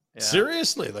 Yeah.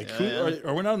 Seriously.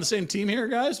 Are we not on the same team here,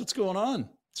 guys? What's going on?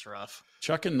 It's rough.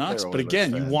 Chucking nuts. But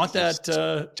again, you want that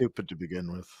stupid to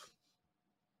begin with.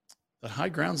 That high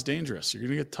ground's dangerous. You're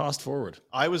gonna get tossed forward.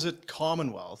 I was at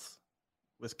Commonwealth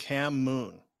with Cam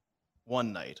Moon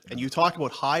one night, and you talk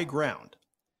about high ground.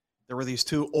 There were these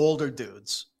 2 older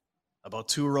dudes about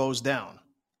 2 rows down,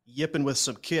 yipping with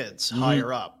some kids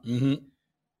higher up. Mm-hmm.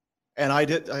 And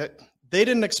they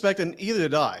didn't expect it, and either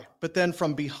did I. But then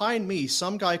from behind me,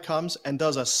 some guy comes and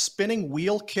does a spinning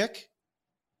wheel kick.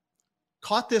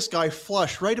 Caught this guy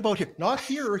flush right about here. Not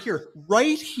here or here,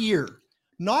 right here.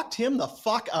 Knocked him the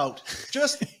fuck out.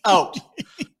 Just out.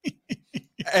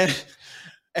 and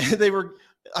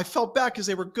I felt bad because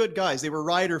they were good guys. They were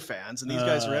Rider fans, and these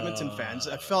guys are Edmonton fans.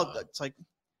 I felt it's like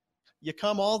you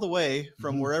come all the way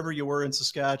from wherever you were in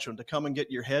Saskatchewan to come and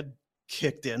get your head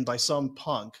kicked in by some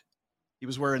punk. He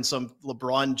was wearing some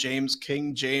LeBron James,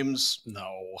 King James.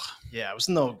 No. Yeah, it was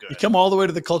no good. You come all the way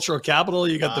to the cultural capital.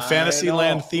 You got the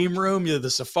Fantasyland theme room. You have the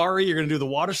safari. You're going to do the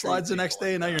water slides the next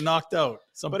day, and now you're knocked out.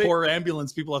 Poor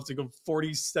ambulance people have to go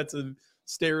 40 sets of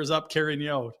stairs up carrying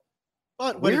you out.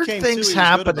 But weird things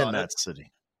happen in that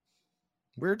city.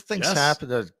 Weird things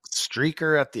happen. A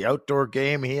streaker at the outdoor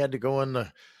game, he had to go in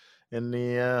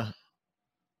the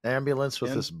ambulance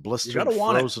with his blistered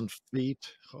frozen feet.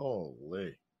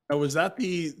 Holy! Now, was that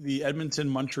the Edmonton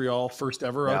Montreal first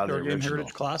ever outdoor game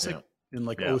Heritage Classic in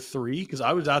 03? Because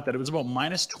I was at that. It was about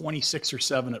minus 26 or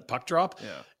 7 at puck drop.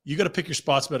 Yeah, you got to pick your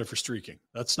spots better for streaking.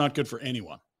 That's not good for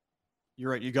anyone.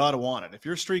 You're right. You got to want it. If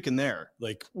you're streaking there,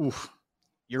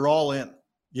 you're all in.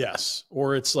 Yes.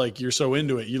 Or it's like you're so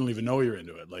into it, you don't even know you're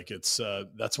into it. Like it's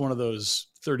that's one of those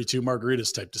 32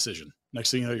 margaritas type decision.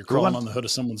 Next thing you know, you're crawling on the hood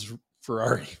of someone's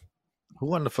Ferrari. Who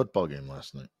won the football game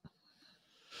last night?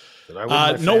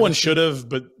 No one should have,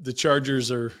 but the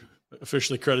Chargers are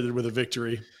officially credited with a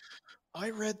victory.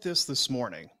 I read this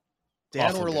morning.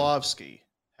 Dan Orlovsky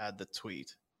had the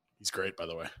tweet. He's great, by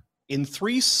the way. In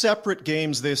 3 separate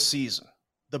games this season,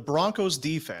 the Broncos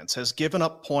defense has given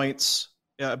up points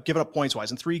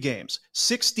wise in 3 games,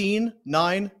 16,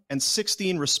 9, and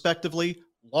 16 respectively,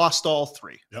 lost all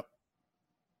 3. Yep.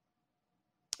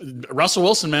 Russell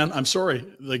Wilson, man, I'm sorry.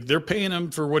 Like they're paying him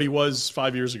for what he was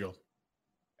 5 years ago.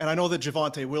 And I know that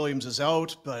Javonte Williams is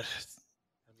out, but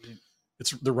it's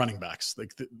the running backs.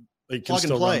 Like they can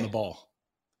still run the ball.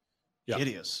 Yeah. It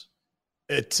is.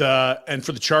 And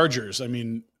for the Chargers, I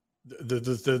mean,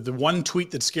 the one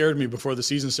tweet that scared me before the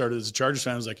season started as a Chargers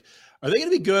fan was like, are they going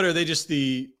to be good or are they just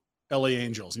the LA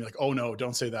Angels? And you're like, oh no,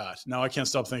 don't say that. Now I can't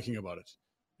stop thinking about it.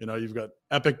 You know, you've got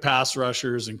epic pass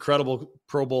rushers, incredible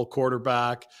Pro Bowl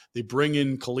quarterback. They bring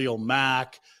in Khalil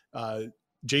Mack,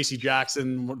 J.C.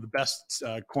 Jackson, one of the best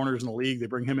corners in the league. They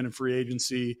bring him in free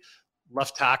agency.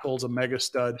 Left tackle's a mega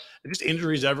stud. They're just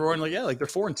injuries everywhere. And they're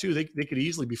 4-2. They could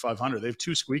easily be 500. They have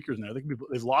 2 squeakers in there.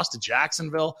 They've lost to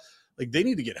Jacksonville. Like they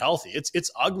need to get healthy.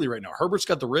 It's ugly right now. Herbert's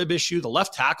got the rib issue. The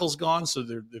left tackle's gone, so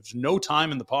there's no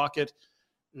time in the pocket.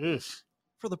 Ugh.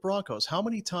 For the Broncos, how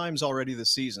many times already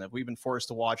this season have we been forced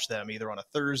to watch them either on a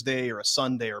Thursday or a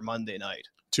Sunday or Monday night?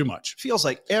 Too much. Feels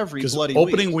like every bloody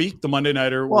opening week, the Monday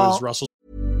nighter was Russell.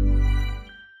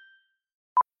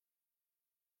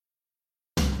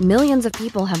 Millions of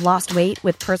people have lost weight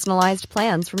with personalized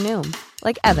plans from Noom.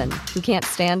 Like Evan, who can't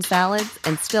stand salads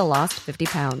and still lost 50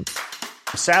 pounds.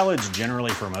 Salads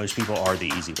generally for most people are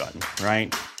the easy button,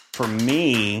 right? For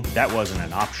me, that wasn't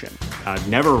an option. I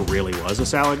never really was a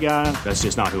salad guy. That's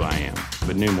just not who I am.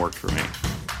 But Noom worked for me.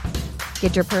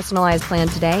 Get your personalized plan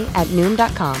today at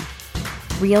Noom.com.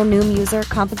 Real Noom user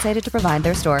compensated to provide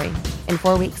their story. In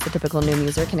 4 weeks, the typical Noom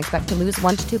user can expect to lose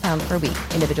 1 to 2 pounds per week.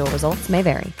 Individual results may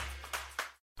vary.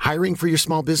 Hiring for your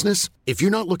small business? If you're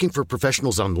not looking for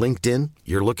professionals on LinkedIn,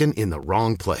 you're looking in the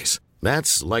wrong place.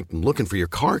 That's like looking for your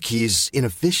car keys in a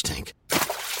fish tank.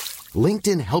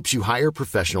 LinkedIn helps you hire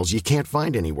professionals you can't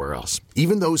find anywhere else,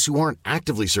 even those who aren't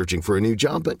actively searching for a new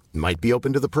job but might be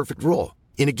open to the perfect role.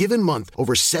 In a given month,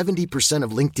 over 70%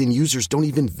 of LinkedIn users don't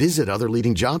even visit other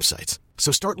leading job sites.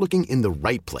 So start looking in the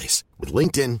right place. With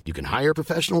LinkedIn, you can hire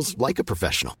professionals like a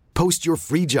professional. Post your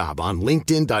free job on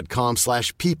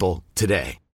linkedin.com/people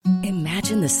today.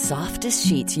 Imagine the softest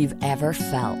sheets you've ever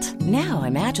felt. Now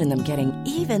imagine them getting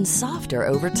even softer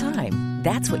over time.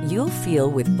 That's what you'll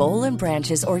feel with Boll &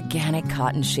 Branch's organic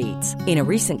cotton sheets. In a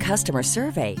recent customer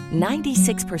survey,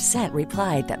 96%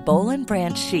 replied that Boll &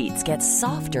 Branch sheets get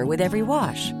softer with every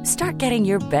wash. Start getting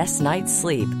your best night's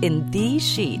sleep in these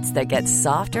sheets that get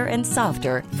softer and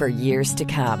softer for years to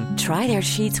come. Try their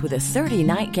sheets with a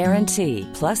 30-night guarantee.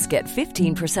 Plus, get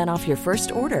 15% off your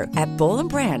first order at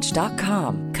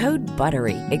bollandbranch.com. Code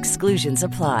BUTTERY. Exclusions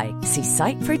apply. See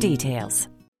site for details.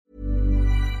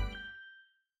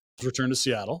 Returned to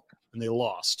Seattle, and they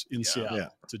lost in Seattle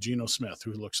to Geno Smith,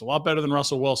 who looks a lot better than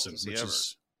Russell Wilson, which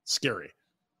is scary.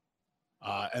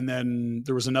 And then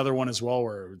there was another one as well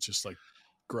where it was just like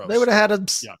gross. They would have had him.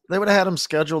 Yeah. They would have had him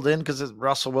scheduled in because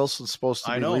Russell Wilson's supposed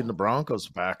to be leading the Broncos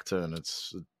back to, and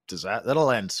it's disaster.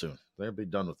 That'll end soon. They'll be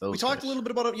done with those. We talked a little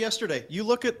bit about it yesterday. You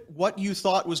look at what you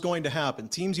thought was going to happen.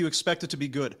 Teams you expected to be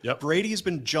good. Yep. Brady's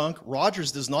been junk.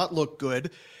 Rodgers does not look good.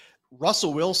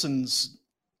 Russell Wilson's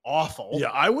awful. Yeah,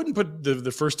 I wouldn't put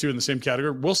the first two in the same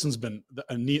category. Wilson's been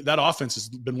that offense has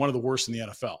been one of the worst in the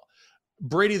NFL.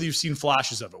 Brady, you've seen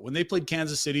flashes of it. When they played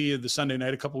Kansas City the Sunday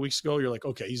night a couple weeks ago, you're like,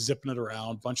 okay, he's zipping it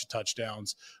around, bunch of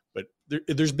touchdowns. But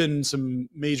there's been some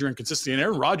major inconsistency. And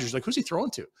Aaron Rodgers, like, who's he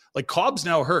throwing to? Like, Cobb's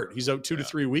now hurt. He's out 2 to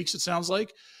 3 weeks, it sounds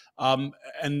like.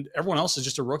 And everyone else is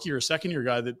just a rookie or a second-year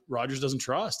guy that Rodgers doesn't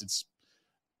trust.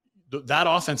 That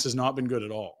offense has not been good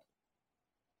at all.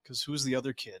 Because who's the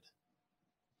other kid?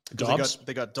 Dobbs?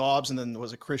 They got Dobbs, and then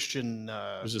was a Christian.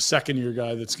 There's a second-year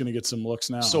guy that's going to get some looks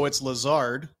now. So it's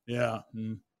Lazard. Yeah.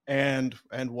 And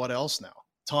what else now?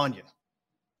 Tanya.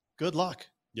 Good luck.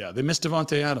 Yeah, they missed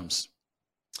Devontae Adams.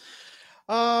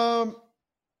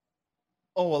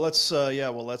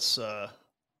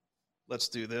 Let's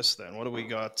do this then. What do we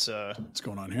got? What's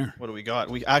going on here? What do we got?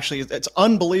 It's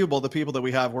unbelievable the people that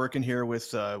we have working here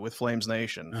with Flames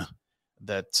Nation.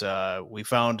 That we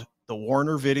found the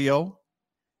Warner video,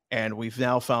 and we've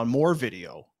now found more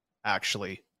video.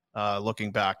 Actually,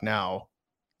 looking back now,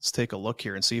 let's take a look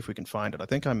here and see if we can find it. I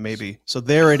think so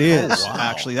there it is. Oh, wow.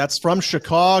 Actually, that's from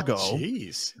Chicago.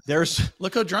 Jeez.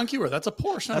 Look how drunk you were. That's a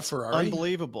Porsche, not a Ferrari.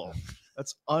 Unbelievable.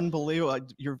 That's unbelievable.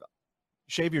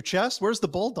 Shave your chest. Where's the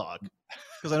bulldog?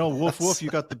 Because I know woof. You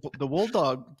got the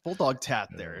bulldog tat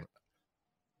there.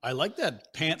 I like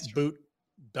that pants boot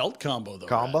belt combo though.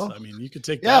 Combo. Rats. I mean, you could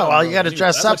take. Yeah, well, you got to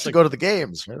dress up to go to the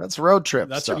games. That's a road trip.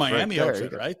 That's your Miami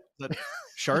outfit, right? That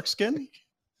shark skin.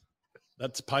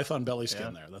 That's python belly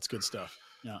skin there. That's good stuff.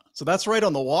 Yeah. So that's right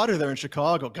on the water there in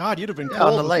Chicago. God, you'd have been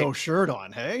cold with no shirt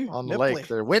on, hey? On the lake.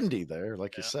 They're windy there,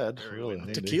 like you said. Really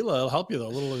tequila will help you, though. A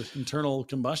little internal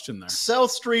combustion there.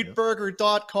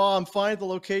 SouthStreetBurger.com. Find the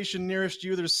location nearest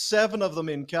you. There's 7 of them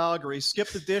in Calgary. Skip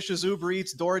the Dishes, Uber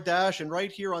Eats, DoorDash, and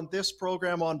right here on this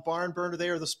program on Barn Burner, they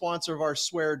are the sponsor of our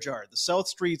swear jar, the South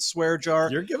Street Swear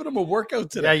Jar. You're giving them a workout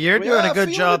today. Yeah, you're doing a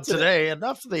good job today.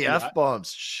 Enough of the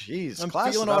F-bombs. Jeez. I'm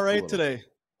feeling all right today.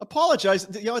 Apologize.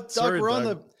 Doug,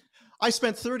 sorry, I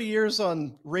spent 30 years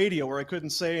on radio where I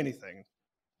couldn't say anything.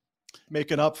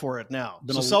 Making up for it now.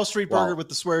 South Street Burger with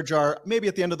the swear jar. Maybe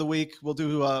at the end of the week we'll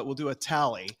do a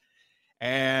tally,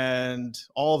 and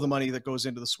all of the money that goes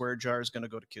into the swear jar is going to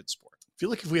go to Kids Sport. I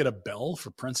feel like if we had a bell for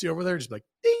Princey over there, just like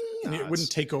ding, and it wouldn't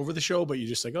take over the show, but you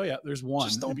just like, oh yeah, there's one.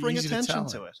 Just don't bring attention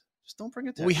to it. Just don't bring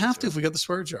attention. We have to if we got the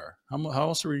swear jar. How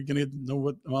else are we going to know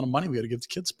what amount of money we got to give to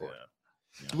Kids Sport? Yeah.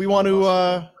 Do we want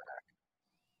to?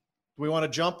 Do we want to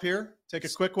jump here? Take a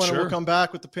quick one, and we'll come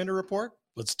back with the Pinder report.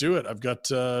 Let's do it. I've got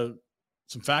some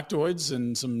factoids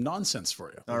and some nonsense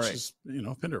for you. All right,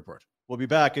 Pinder report. We'll be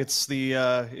back. It's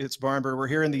Barn Burner. We're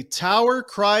here in the Tower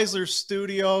Chrysler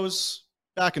Studios.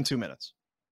 Back in 2 minutes.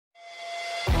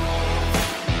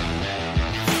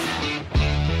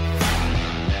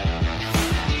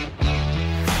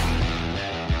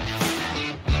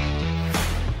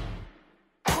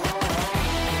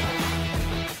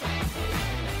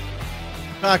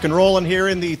 Back and rolling here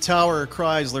in the Tower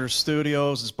Chrysler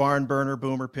Studios is Barn Burner,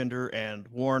 Boomer, Pinder, and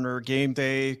Warner. Game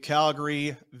day,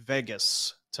 Calgary,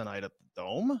 Vegas tonight at the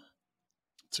Dome.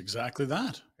 It's exactly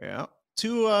that. Yeah,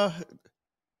 two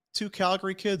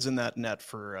Calgary kids in that net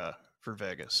for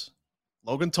Vegas.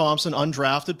 Logan Thompson,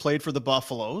 undrafted, played for the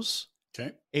Buffaloes.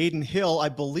 Okay. Aiden Hill, I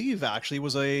believe, actually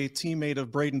was a teammate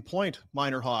of Braden Point,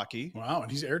 minor hockey. Wow,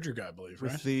 and he's Airdrie guy, I believe,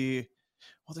 right?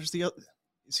 There's the other.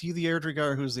 Is he the Airdrie guy,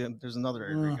 or there's another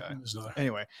Airdrie guy? There's another.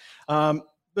 Anyway,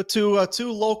 but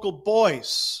two local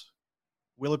boys.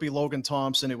 Will it be Logan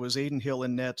Thompson? It was Aiden Hill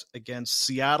in net against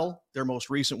Seattle. Their most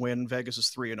recent win. Vegas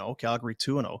is 3-0. Calgary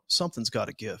 2-0. Something's got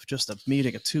to give. Just a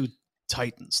meeting of two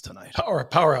titans tonight.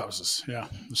 Powerhouses. Yeah.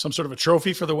 There's some sort of a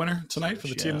trophy for the winner tonight for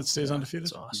the team that stays undefeated.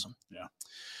 That's awesome. Yeah.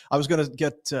 I was going to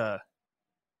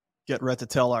get Rhett to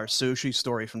tell our sushi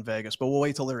story from Vegas, but we'll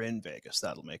wait till they're in Vegas.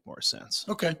 That'll make more sense.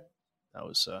 Okay. That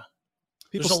was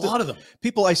there's a lot of them.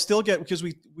 People I still get, because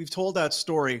we've told that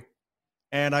story,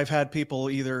 and I've had people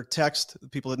either text,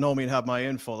 people that know me and have my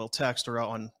info, they'll text or out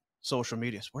on social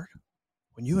media. Where,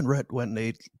 when you and Rhett went and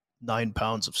ate 9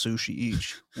 pounds of sushi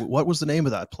each, what was the name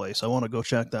of that place? I want to go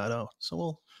check that out.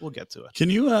 So we'll get to it. Can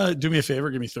you do me a favor?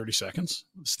 Give me 30 seconds.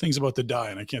 This thing's about to die,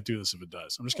 and I can't do this if it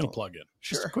does. I'm just going to plug in.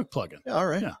 Sure. Just a quick plug in. Yeah, all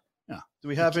right. Yeah. Do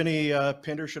we have any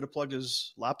Pinder should have plugged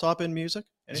his laptop in music?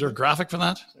 Anything? Is there a graphic for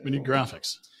that? We need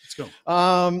graphics. Let's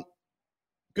go.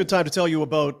 Good time to tell you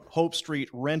about Hope Street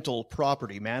Rental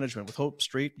Property Management. With Hope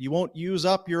Street, you won't use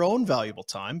up your own valuable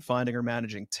time finding or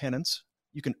managing tenants.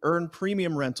 You can earn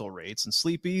premium rental rates and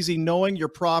sleep easy knowing your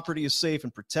property is safe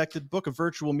and protected. Book a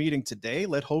virtual meeting today.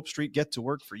 Let Hope Street get to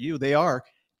work for you. They are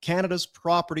Canada's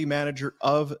Property Manager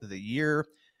of the Year.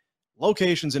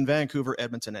 Locations in Vancouver,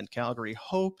 Edmonton, and Calgary.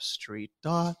 HopeStreet.ca.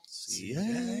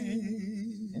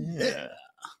 Yeah.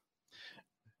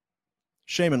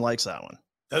 Shaman likes that one.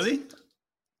 Does he?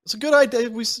 It's a good idea.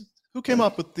 Who came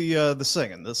up with the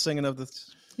singing? The singing of the...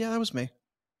 Yeah, that was me.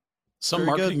 Some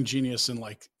marketing genius in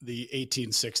like the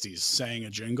 1860s sang a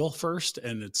jingle first,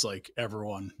 and it's like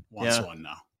everyone wants one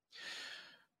now.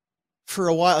 For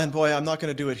a while, and boy, I'm not going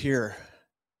to do it here.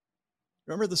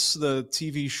 Remember the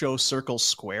TV show Circle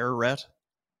Square, Rhett?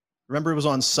 Remember it was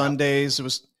on Sundays? It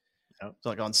was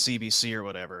like on CBC or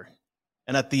whatever.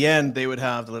 And at the end, they would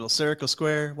have the little Circle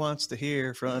Square wants to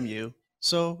hear from you.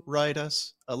 So write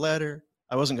us a letter.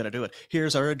 I wasn't going to do it.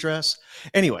 Here's our address.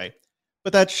 Anyway,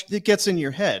 but it gets in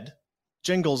your head,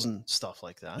 jingles and stuff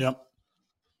like that. Yep.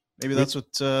 Maybe that's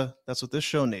what this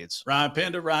show needs. Ride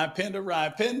Panda, Ride Panda,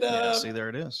 Ride Panda. Yeah, see, there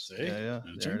it is. See? Yeah,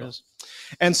 there it is.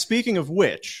 And speaking of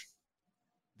which,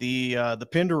 the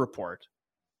Pinder report,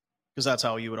 because that's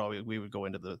how we would go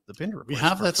into the Pinder report. We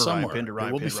have that somewhere. Ryan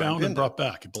it will be found and brought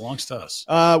back. It belongs to us.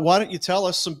 Why don't you tell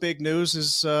us some big news?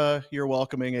 Is you're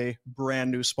welcoming a brand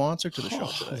new sponsor to the show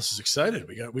today? This is exciting.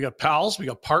 We got pals, we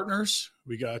got partners,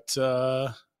 we got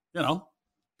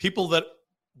people that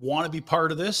want to be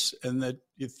part of this, and that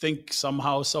you think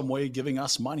somehow, some way, giving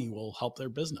us money will help their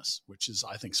business, which is,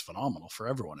 I think, is phenomenal for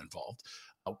everyone involved.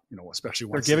 Especially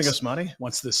once they're giving us money.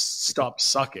 Once this stops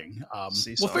sucking,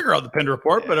 we'll figure out the Pinder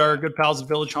report. But our good pals at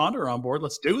Village Honda are on board.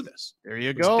 Let's do this. There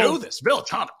you go. Let's do this. Village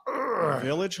Honda.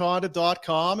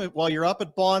 VillageHonda.com. While you're up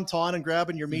at Bonton and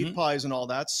grabbing your meat pies and all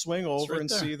that, swing over and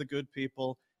see the good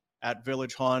people at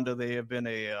Village Honda. They have been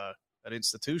an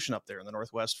institution up there in the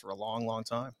Northwest for a long, long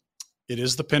time. It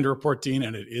is the Pinder report, Dean,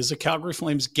 and it is a Calgary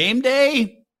Flames game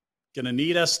day. Gonna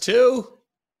need us too.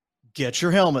 Get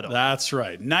your helmet on. That's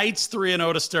right. Knights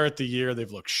 3-0 to start the year. They've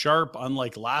looked sharp,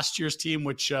 unlike last year's team,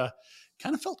 which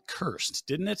kind of felt cursed,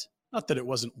 didn't it? Not that it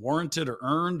wasn't warranted or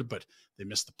earned, but they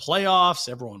missed the playoffs.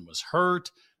 Everyone was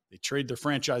hurt. They trade their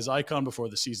franchise icon before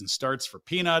the season starts for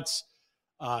peanuts.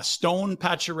 Stone,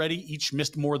 Pacioretty each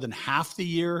missed more than half the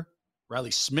year.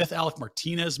 Riley Smith, Alec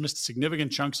Martinez missed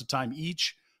significant chunks of time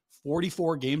each.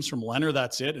 44 games from Leonard,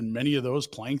 that's it, and many of those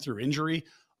playing through injury.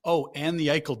 Oh, and the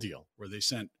Eichel deal, where they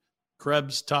sent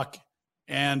Krebs, Tuck,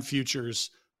 and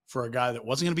Futures for a guy that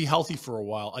wasn't going to be healthy for a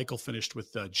while. Eichel finished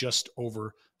with just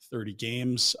over 30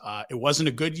 games. It wasn't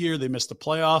a good year. They missed the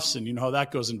playoffs, and you know how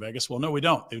that goes in Vegas. Well, no, we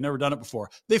don't. They've never done it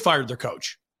before. They fired their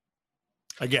coach.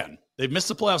 Again, they've missed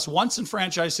the playoffs once in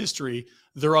franchise history.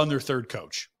 They're on their third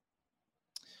coach.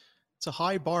 It's a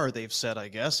high bar they've set, I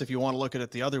guess, if you want to look at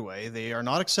it the other way. They are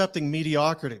not accepting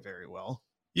mediocrity very well.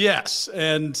 Yes,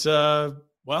 and,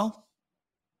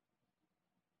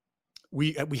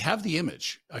 we have the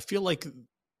image. I feel like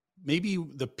maybe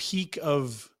the peak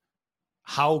of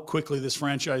how quickly this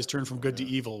franchise turned from good to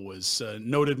evil was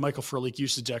noted Michael Furlick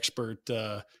usage expert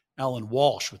Alan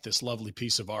Walsh with this lovely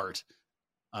piece of art.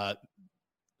 No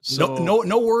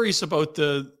worries about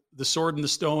the the Sword and the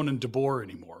Stone and DeBoer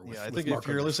anymore. I think if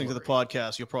you're listening to the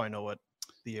podcast, you'll probably know what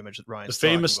the image that Ryan's the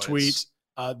famous talking about tweet.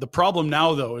 The problem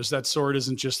now, though, is that Sword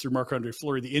isn't just through Marc-Andre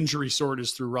Fleury. The injury Sword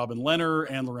is through Robin Lehner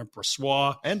and Laurent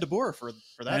Brossoit. And DeBoer for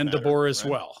that and matter, DeBoer as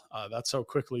right? well. That's how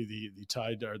quickly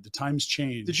the times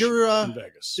change Did your in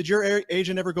Vegas. Did your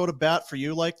agent ever go to bat for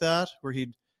you like that, where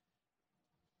he'd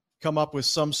come up with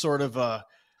some sort of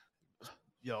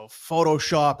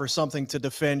Photoshop or something to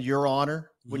defend your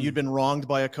honor when you'd been wronged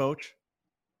by a coach?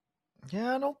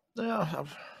 Yeah,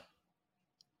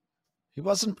 he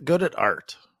wasn't good at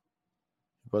art.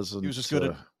 He was just good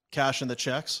at cashing the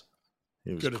checks.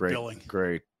 He was good great, at billing.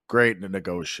 Great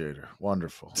negotiator.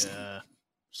 Wonderful. Yeah.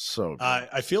 So good.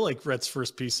 I feel like Rhett's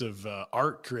first piece of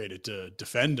art created to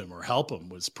defend him or help him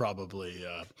was probably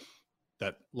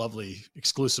that lovely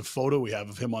exclusive photo we have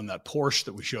of him on that Porsche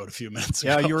that we showed a few minutes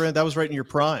ago. Yeah, that was right in your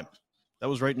prime.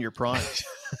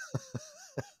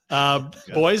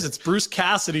 Boys, it's Bruce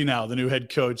Cassidy now, the new head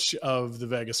coach of the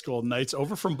Vegas Golden Knights,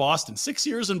 over from Boston. 6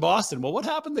 years in Boston. Well, what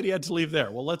happened that he had to leave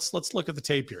there? Well, let's look at the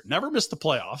tape here. Never missed the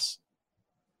playoffs.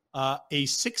 A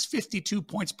 .652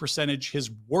 points percentage, his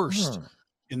worst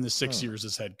in the 6 years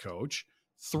as head coach.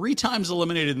 3 times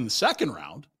eliminated in the second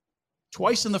round,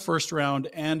 twice in the first round,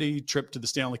 and a trip to the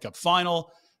Stanley Cup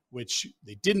final, which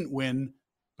they didn't win.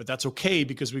 But that's okay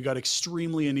because we got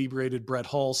extremely inebriated Brett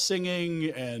Hull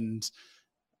singing and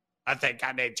I think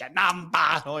I need your number.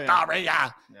 Oh, yeah.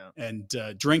 And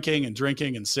drinking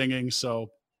and singing.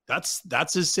 So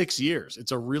that's his 6 years.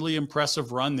 It's a really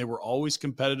impressive run. They were always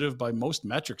competitive by most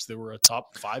metrics. They were a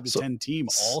top 5 to 10 team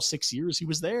all 6 years he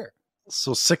was there.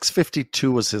 So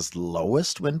 652 was his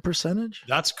lowest win percentage?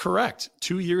 That's correct.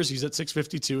 2 years he's at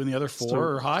 652 and the other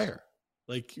 4 are higher.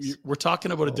 Like we're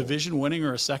talking about a division winning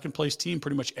or a second place team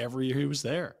pretty much every year he was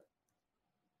there.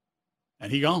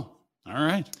 And he gone. All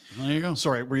right. Well, there you go.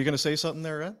 Sorry, were you going to say something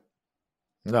there, Ed?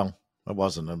 No, I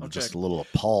wasn't. I'm just a little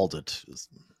appalled at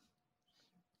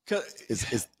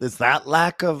is that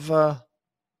lack of what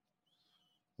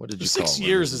did you call it? 6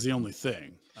 years is the only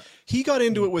thing. He got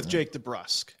into it with Jake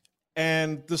DeBrusk.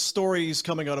 And the stories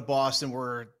coming out of Boston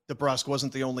where DeBrusk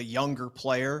wasn't the only younger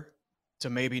player to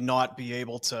maybe not be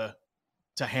able to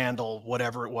handle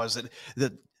whatever it was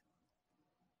that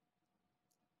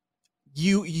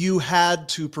you had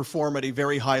to perform at a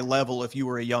very high level if you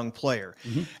were a young player.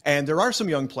 Mm-hmm. And there are some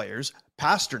young players,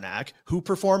 Pasternak, who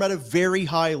perform at a very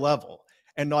high level,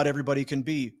 and not everybody can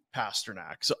be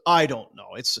Pasternak. So I don't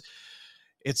know.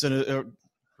 It's a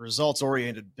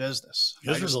results-oriented business.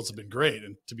 His results have been great.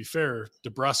 And to be fair,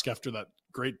 DeBrusk, after that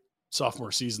great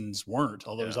sophomore seasons weren't,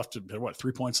 although he was up to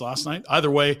 3 points last night.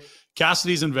 Either way,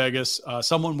 Cassidy's in Vegas.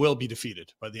 Someone will be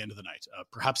defeated by the end of the night,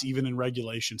 perhaps even in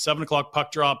regulation. 7:00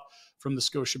 puck drop from the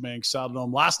Scotiabank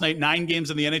Saddledome. Last night, 9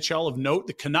 games in the NHL. Of note,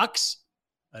 the Canucks,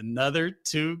 another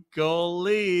 2-goal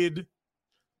lead.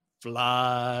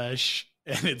 Flush.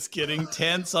 And it's getting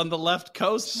tense on the left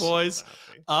coast, boys.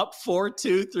 Up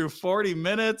 4-2 through 40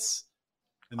 minutes.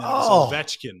 And then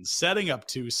Ovechkin setting up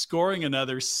 2, scoring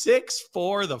another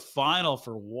 6-4, the final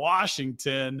for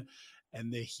Washington.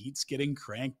 And the Heat's getting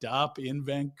cranked up in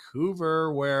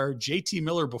Vancouver, where JT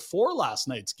Miller, before last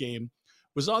night's game,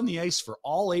 was on the ice for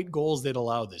all 8 goals they'd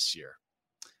allowed this year.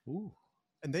 Ooh.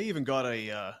 And they even got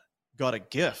a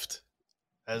gift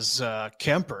as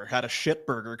Kemper had a shit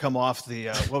burger come off the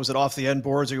off the end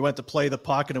boards, or he went to play the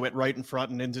puck and it went right in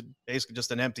front and into basically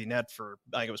just an empty net for,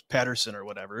 I think it was Pettersson or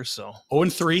whatever. So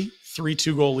 0-3, 3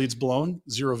 2-goal leads blown,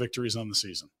 0 victories on the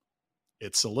season.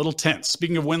 It's a little tense.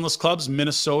 Speaking of winless clubs,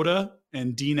 Minnesota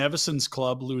and Dean Evason's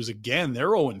club lose again. They're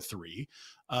 0-3.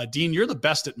 Dean, you're the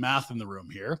best at math in the room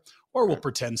here, or we'll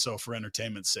pretend so for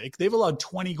entertainment's sake. They've allowed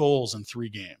 20 goals in 3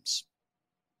 games.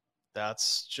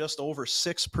 That's just over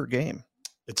 6 per game.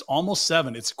 It's almost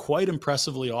 7. It's quite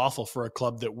impressively awful for a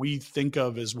club that we think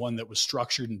of as one that was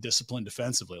structured and disciplined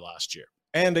defensively last year.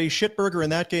 And a shitburger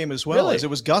in that game as well, really? As it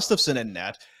was Gustafsson in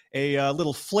net. A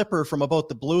little flipper from about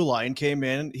the blue line came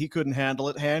in. He couldn't handle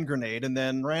it, hand grenade, and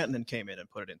then Rantanen came in and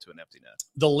put it into an empty net.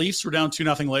 The Leafs were down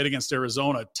 2-0 late against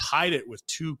Arizona, tied it with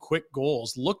 2 quick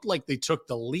goals. Looked like they took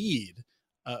the lead.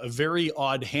 A very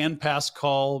odd hand pass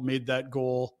call made that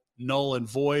goal null and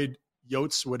void.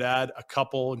 Yotes would add a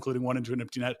couple, including one into an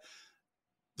empty net.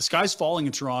 The sky's falling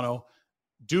in Toronto.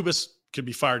 Dubas could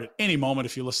be fired at any moment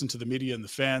if you listen to the media and the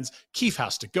fans. Keefe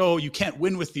has to go. You can't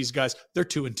win with these guys. They're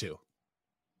 2-2.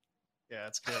 Yeah,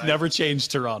 it's good. Never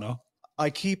changed Toronto. I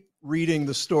keep reading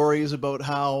the stories about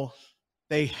how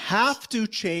they have to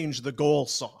change the goal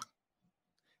song.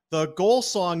 The goal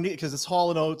song, because it's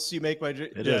Hall & Oates, you make my...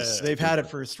 It is. They've had it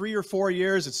for 3 or 4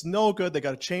 years. It's no good. They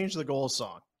got to change the goal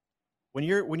song. When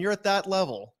you're at that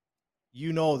level,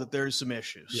 you know that there's some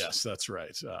issues. Yes, that's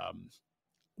right.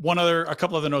 A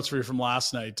couple other notes for you from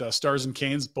last night. Stars and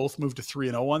Canes both moved to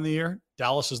 3-0 on the year.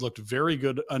 Dallas has looked very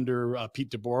good under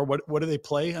Pete DeBoer. What do they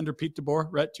play under Pete DeBoer?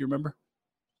 Rhett, do you remember?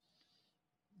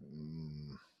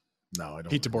 No, I don't.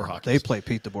 Pete DeBoer hockey. They play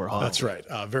Pete DeBoer hockey. That's right.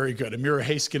 Very good. Amira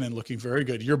Heiskanen looking very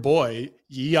good. Your boy,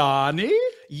 Yanni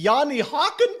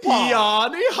Hakanpää.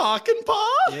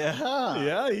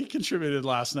 Yeah, he contributed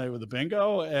last night with a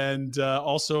bingo. And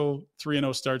also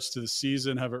 3-0 starts to the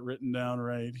season. Have it written down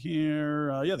right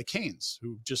here. The Canes,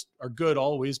 who just are good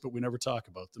always, but we never talk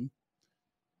about them.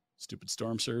 Stupid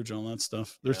storm surge, all that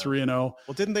stuff. They're 3-0. Well,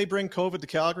 didn't they bring COVID to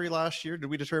Calgary last year? Did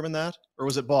we determine that? Or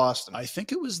was it Boston? I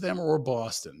think it was them or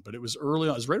Boston, but it was early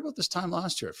on. It was right about this time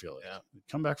last year, I feel like. Yeah.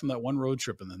 Come back from that one road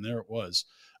trip, and then there it was.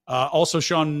 Also,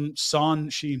 someone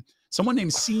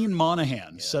named Sean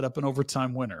Monahan set up an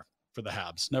overtime winner for the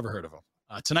Habs. Never heard of him.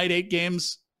 Tonight, 8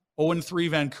 games, 0-3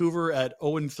 Vancouver at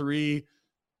 0-3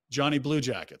 Johnny Blue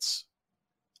Jackets.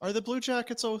 Are the Blue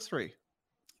Jackets 0-3?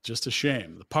 Just a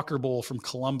shame. The Pucker Bowl from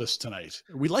Columbus tonight.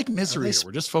 We like misery here.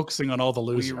 We're just focusing on all the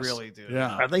losers. We really do.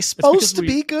 Yeah. Are they supposed to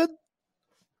be good?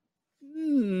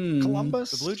 Columbus?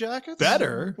 The Blue Jackets?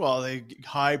 Better. Well, they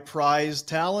high prize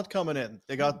talent coming in.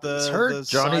 They got He's hurt.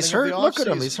 Johnny's hurt. Look at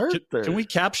him. He's hurt there. Can we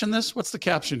caption this? What's the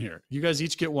caption here? You guys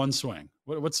each get one swing.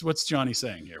 What's Johnny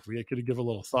saying here? If we could give a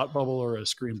little thought bubble or a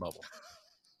screen bubble.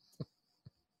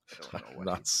 I don't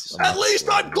know. At least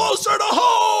I'm closer to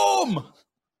home.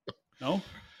 No?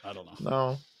 I don't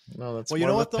know. No, that's well. You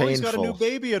know what, though? He's got a new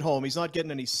baby at home. He's not getting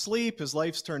any sleep. His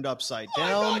life's turned upside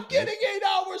down. I'm not getting 8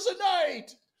 hours a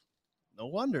night. No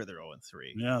wonder they're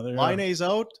 0-3. Yeah, they Laine's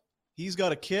out. He's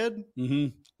got a kid. Mm-hmm.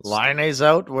 Laine's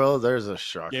out. Well, there's a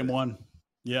shocker. Game 1.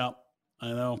 Yeah, I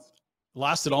know.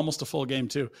 Lasted almost a full game,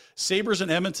 too. Sabres in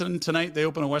Edmonton tonight. They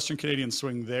open a Western Canadian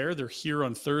swing there. They're here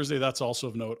on Thursday. That's also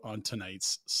of note on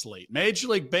tonight's slate. Major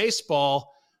League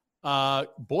Baseball.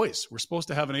 Boys, we're supposed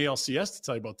to have an ALCS to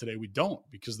tell you about today. We don't,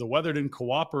 because the weather didn't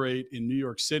cooperate in New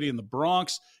York City and the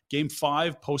Bronx. Game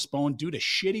 5 postponed due to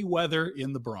shitty weather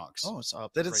in the Bronx. Oh, it's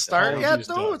up. Did it start yet,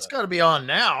 though? It's got to be on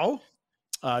now.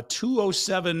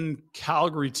 2:07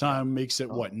 Calgary time makes it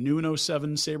noon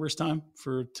 07 Sabres time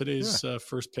for today's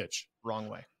first pitch. Wrong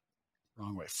way.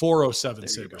 4:07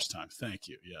 Sabres time. Thank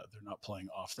you. Yeah, they're not playing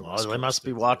off the West Coast. They must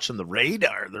be watching the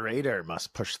radar. The radar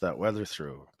must push that weather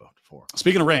through about 4.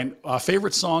 Speaking of rain,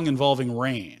 favorite song involving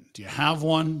rain. Do you have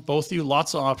one? Both of you?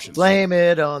 Lots of options. Blame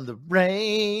it on the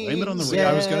rain. Blame it on the rain.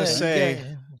 Yeah, I was going to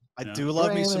say, I do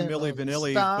love me some Milli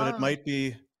Vanilli, but it might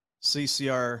be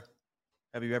CCR.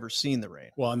 Have you ever seen the rain?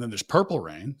 Well, and then there's Purple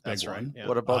Rain. That's right. One. Yeah.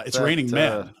 What about It's Raining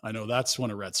Men? I know that's one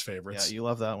of Rhett's favorites. Yeah, you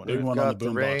love that one. Big We've one got on the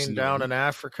boombox. Rain down in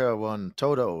Africa one.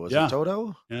 Toto. Was it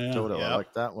Toto? Yeah. Toto. Yeah. I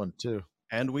like that one too.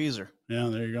 And Weezer. Yeah,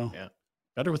 there you go. Yeah.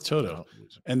 Better with Toto.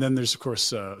 And then there's, of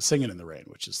course, Singing in the Rain,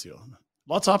 which is the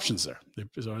lots of options there.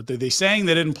 They sang,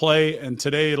 they didn't play, and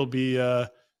today it'll be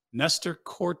Nestor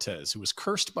Cortez, who was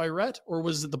cursed by Rhett, or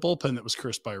was it the bullpen that was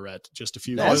cursed by Rhett just a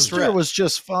few days ago? Nestor was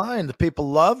just fine. The people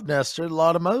loved Nestor. A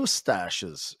lot of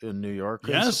mustaches in New York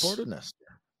who supported Nestor.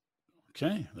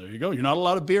 Okay, there you go. You're not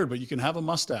allowed a beard, but you can have a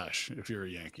mustache if you're a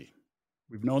Yankee.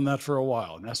 We've known that for a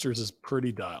while. Nestor's is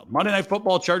pretty dialed. Monday Night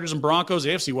Football, Chargers and Broncos.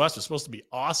 AFC West was supposed to be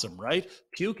awesome, right?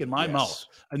 Puke in my mouth.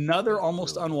 Another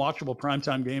almost unwatchable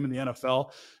primetime game in the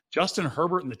NFL. Justin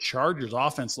Herbert and the Chargers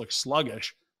offense looks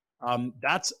sluggish.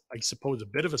 That's, I suppose, a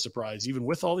bit of a surprise, even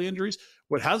with all the injuries.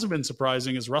 What hasn't been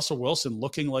surprising is Russell Wilson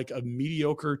looking like a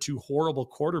mediocre to horrible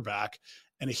quarterback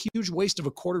and a huge waste of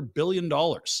 $250 million.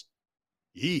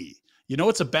 Yee. You know,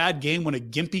 it's a bad game when a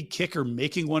gimpy kicker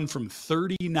making one from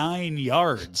 39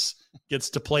 yards gets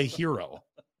to play hero.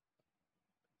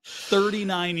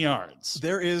 39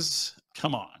 yards.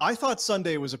 Come on. I thought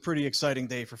Sunday was a pretty exciting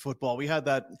day for football. We had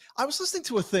that. I was listening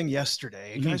to a thing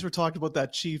yesterday. Guys were talking about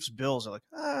that Chiefs-Bills. They're like,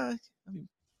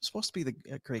 it's supposed to be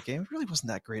a great game. It really wasn't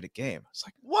that great a game. It's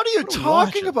like, what are you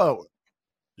talking about?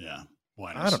 Yeah.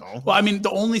 Why not? I don't know. Well, I mean,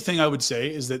 the only thing I would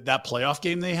say is that playoff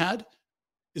game they had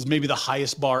is maybe the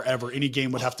highest bar ever any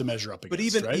game would have to measure up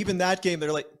against. But even that game,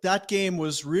 they're like, that game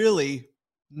was really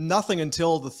nothing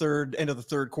until the end of the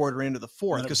third quarter into the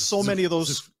fourth, because so many of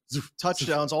those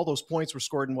touchdowns, all those points were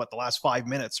scored in the last 5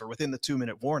 minutes or within the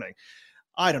 2-minute warning.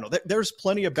 I don't know. There's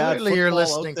plenty of bad football you're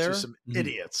listening out there. to some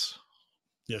idiots.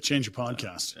 Yeah, change your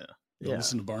podcast. Yeah.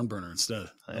 Listen to Barn Burner instead.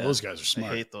 Those guys are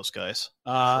smart. I hate those guys.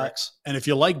 And if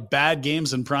you like bad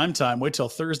games in primetime, wait till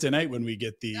Thursday night when we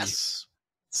get the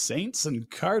Saints and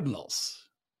Cardinals.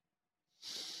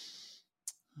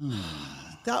 You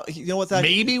know what?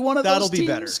 Maybe one of those be teams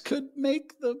better. could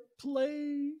make the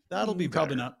play. That'll be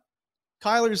probably better. not.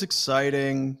 Kyler's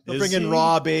exciting. They'll bring in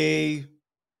Robbie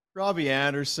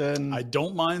Anderson. I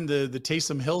don't mind the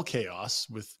Taysom Hill chaos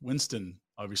with Winston.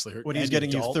 Obviously, when he's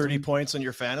getting you 30 points on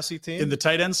your fantasy team in the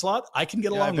tight end slot, I can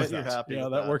get along with that.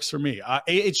 That works for me.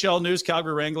 AHL news: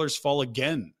 Calgary Wranglers fall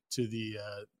again to the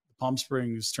Palm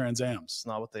Springs Trans Ams. It's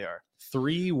not what they are.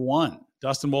 3-1.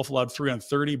 Dustin Wolf allowed 3 on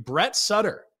 30. Brett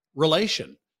Sutter,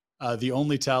 relation, the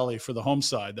only tally for the home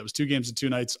side. That was 2 games and 2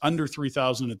 nights, under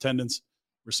 3,000 in attendance.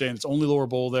 We're saying it's only lower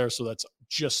bowl there, so that's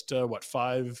just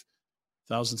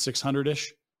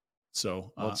 5,600-ish.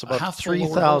 So it's about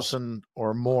 3,000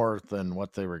 or more than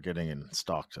what they were getting in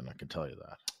Stockton. I can tell you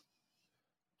that.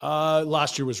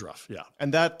 Last year was rough, yeah.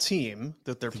 And that team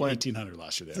that they're playing, 1,800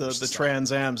 last year. The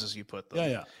Trans Ams, as you put them.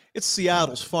 Yeah. It's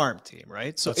Seattle's farm team,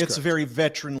 right? So That's it's a very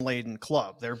veteran-laden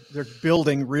club. They're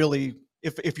building really.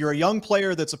 If you're a young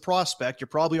player that's a prospect, you're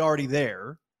probably already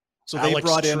there. So they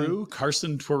brought in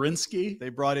Carson Twerinsky. They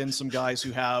brought in some guys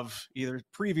who have either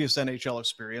previous NHL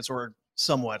experience or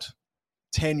somewhat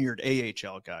tenured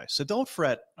AHL guys. So don't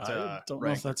fret. I don't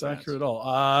know if that's accurate at all.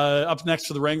 Up next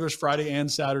for the Wranglers, Friday and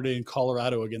Saturday in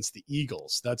Colorado against the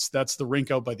Eagles. That's the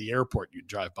rink out by the airport you'd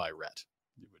drive by, Rhett.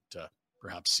 You would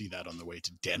perhaps see that on the way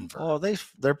to Denver. Oh,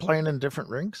 they're playing in different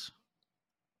rinks?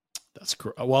 That's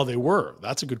correct. Well, they were.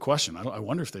 That's a good question. I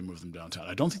wonder if they moved them downtown.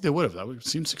 I don't think they would have. That would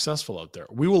seem successful out there.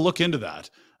 We will look into that.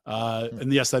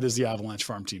 And yes, that is the Avalanche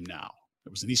farm team now. It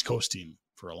was an East Coast team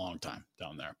for a long time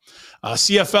down there.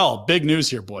 CFL, big news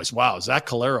here, boys. Wow, Zach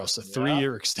Collaros, a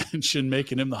 3-year extension,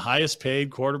 making him the highest paid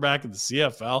quarterback in the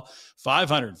CFL,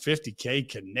 $550K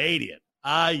Canadian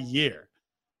a year.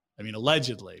 I mean,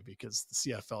 allegedly, because the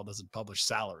CFL doesn't publish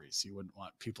salaries. You wouldn't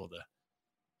want people to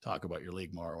talk about your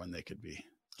league more when they could be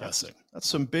guessing. That's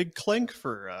some big clink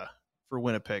for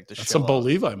Winnipeg. That's some Bo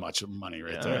Levi much money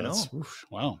right there. I know.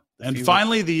 Wow. And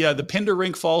finally, the Pinder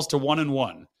rink falls to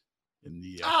 1-1. In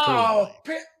the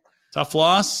tough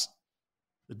loss.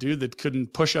 The dude that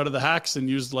couldn't push out of the hacks and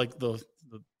used like the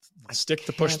stick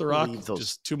to push the rock.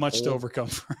 Just too much to overcome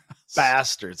for us.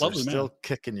 Bastards are still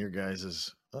kicking your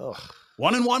guys'.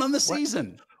 1-1 on the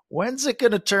season. When's it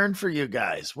going to turn for you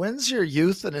guys? When's your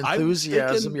youth and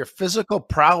enthusiasm, your physical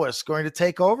prowess going to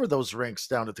take over those rinks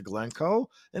down at the Glencoe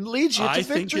and lead you to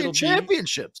victory and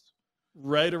championships?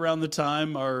 Right around the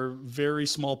time our very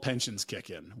small pensions kick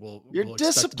in. Your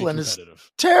discipline is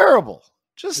terrible.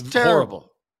 Just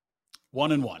terrible.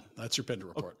 1-1. That's your Pinder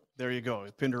report. There you go.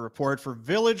 Pinder report for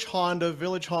Village Honda,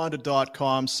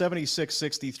 villagehonda.com,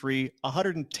 7663,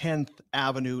 110th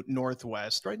Avenue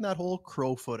Northwest, right in that whole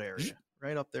Crowfoot area,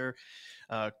 right up there.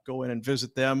 Go in and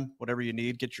visit them, whatever you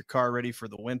need. Get your car ready for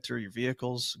the winter, your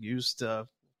vehicles used.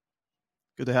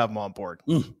 Good to have them on board.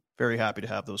 Very happy to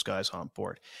have those guys on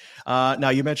board. Now,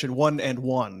 you mentioned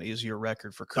 1-1 is your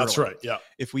record for curling. That's right, yeah.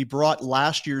 If we brought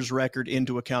last year's record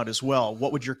into account as well,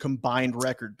 what would your combined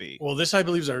record be? Well, this, I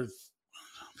believe, is our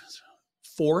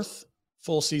 4th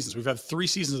full seasons. We've had 3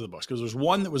 seasons of the books because there's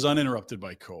one that was uninterrupted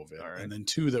by COVID, and then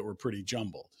 2 that were pretty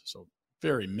jumbled. So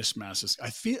very mismatches. I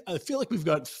feel like we've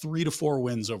got 3 to 4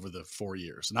 wins over the 4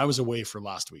 years, and I was away for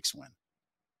last week's win.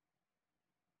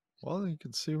 Well, you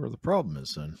can see where the problem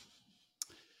is then.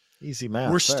 Easy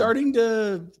math. We're starting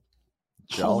to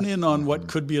hone in on what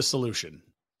could be a solution.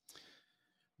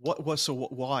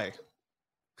 Why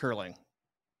curling?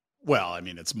 Well, I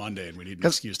mean, it's Monday and we need an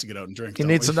excuse to get out and drink. He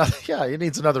needs another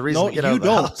reason to get out of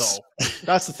the house. Though.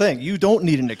 That's the thing. You don't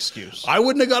need an excuse. I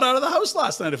wouldn't have got out of the house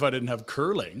last night if I didn't have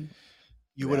curling.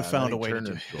 You would have found a way to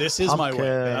do it. This is my way.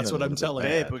 That's what I'm telling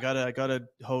you. Babe, I gotta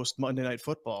host Monday Night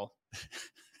Football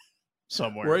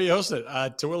somewhere. Where are you hosting?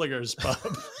 Terwilliger's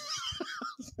pub.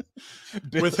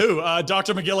 With who?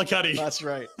 Dr. McGillicuddy. That's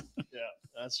right. Yeah,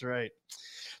 that's right.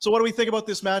 So what do we think about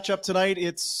this matchup tonight?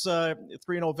 It's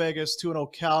 3-0 Vegas,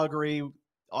 2-0 Calgary.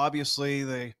 Obviously,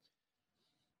 they're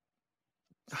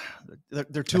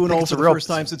 2-0 for the first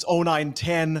time since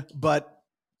 09-10, but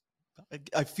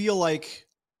I feel like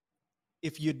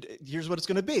here's what it's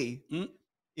going to be.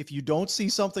 If you don't see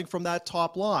something from that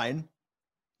top line,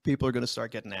 people are going to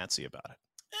start getting antsy about it.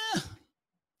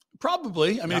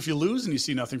 Probably. I mean, if you lose and you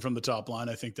see nothing from the top line,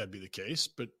 I think that'd be the case.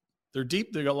 But they're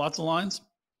deep. They got lots of lines.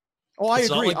 Oh, I agree.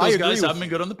 Not like those guys haven't been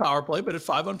good on the power play, but at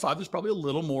 5-on-5, there's probably a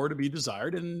little more to be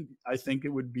desired. And I think it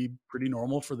would be pretty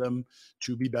normal for them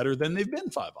to be better than they've been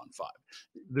 5-on-5.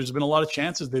 There's been a lot of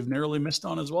chances they've narrowly missed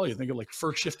on as well. You think of like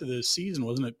first shift of the season,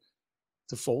 wasn't it?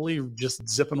 To Foley just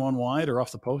zipping one wide or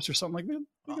off the post or something like that.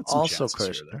 Also,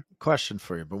 question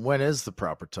for you, but when is the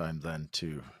proper time then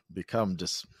to become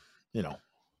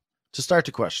to start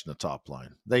to question the top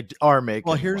line? They are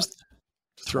making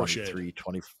throw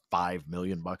 25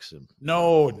 million bucks.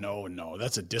 No.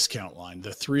 That's a discount line.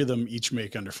 The three of them each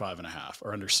make under 5.5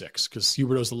 or under 6 because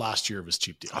Huberdeau's the last year of his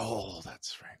cheap deal. Oh,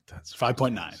 that's right. That's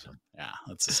 5.9. Yeah,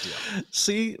 that's a steal.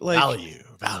 See, like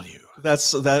value.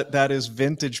 That is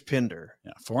vintage Pinder.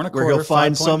 Yeah, 4.25. Where he'll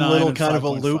find some little kind of a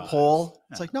 5.5. loophole. Yeah.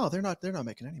 It's like, no, they're not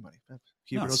making any money.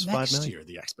 Huberdeau's $5 next million. year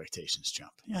the expectations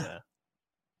jump. Yeah.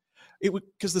 It would,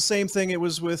 because the same thing it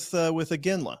was with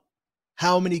Iginla.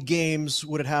 How many games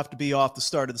would it have to be off the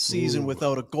start of the season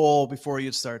without a goal before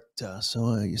you'd start?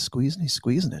 You squeezing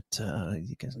it.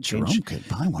 You can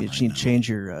change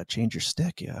your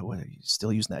stick. Yeah, what, are you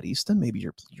still using that Easton? Maybe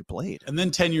your blade. And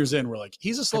then 10 years in, we're like,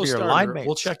 he's a slow Maybe starter.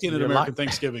 We'll check in at American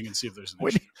Thanksgiving and see if there's an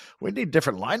issue. We need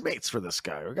different line mates for this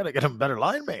guy. We got to get him better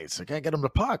line mates. I can't get him to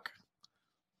puck.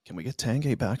 Can we get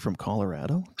Tanguay back from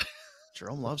Colorado?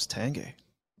 Jerome loves Tanguay.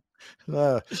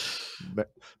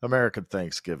 American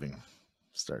Thanksgiving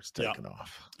starts taking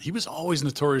off. He was always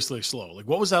notoriously slow. Like,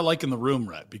 what was that like in the room,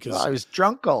 Rhett? Because I was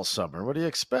drunk all summer. What do you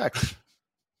expect?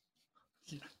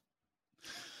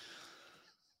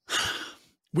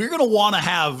 We're going to want to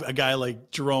have a guy like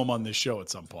Jerome on this show at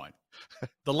some point.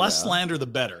 The less slander, the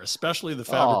better, especially the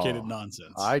fabricated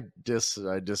nonsense. I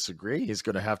disagree. He's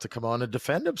going to have to come on and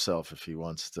defend himself if he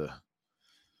wants to.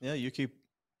 Yeah, you keep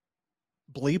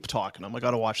bleep talking him. I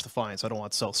got to watch the fines. I don't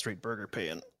want South Street Burger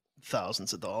paying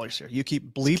thousands of dollars here. You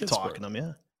keep bleep talking him,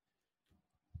 yeah.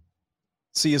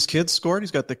 See his kid scored?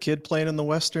 He's got the kid playing in the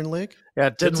Western League. Yeah,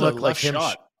 it didn't look like him.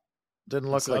 Shot.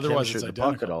 Didn't look like him shooting the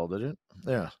puck at all, did it?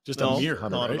 Yeah. Just a mirror,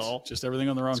 not right? At all. Just everything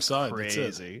on the wrong side.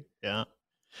 Crazy. Yeah.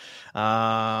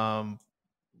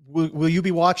 Will you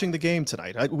be watching the game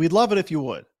tonight? We'd love it if you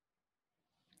would.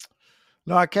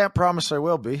 No, I can't promise I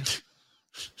will be.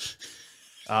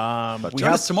 We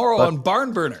have tomorrow on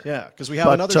Barn Burner. Yeah, because we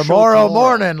have another show tomorrow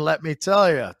morning. Let me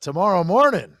tell you, tomorrow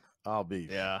morning I'll be.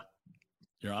 Yeah,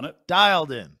 you're on it.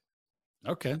 Dialed in.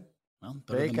 Okay, well,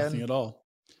 better than nothing at all.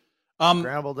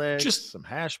 Scrambled eggs, just some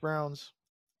hash browns.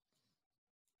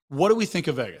 What do we think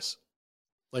of Vegas?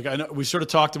 Like, I know we sort of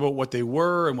talked about what they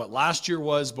were and what last year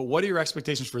was, but what are your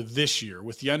expectations for this year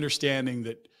with the understanding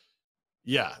that,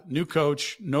 yeah, new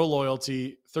coach, no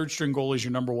loyalty, third string goalie is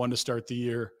your number one to start the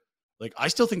year. Like, I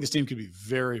still think this team could be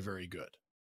very, very good.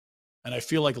 And I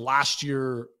feel like last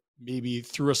year maybe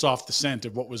threw us off the scent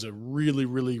of what was a really,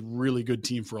 really, really good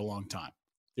team for a long time.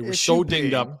 They were so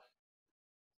dinged up.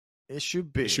 Issue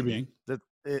being that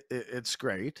it's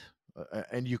great,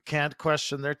 and you can't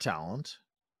question their talent.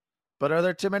 But are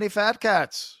there too many fat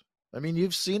cats? I mean,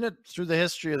 you've seen it through the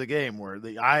history of the game where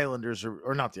the Islanders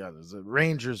or not the Islanders, the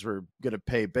Rangers were going to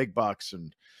pay big bucks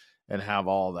and have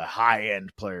all the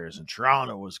high-end players, and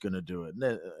Toronto was going to do it,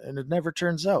 and it never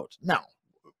turns out. Now,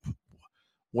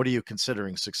 what are you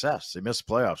considering success? They missed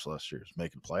playoffs last year. Is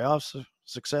making playoffs a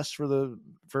success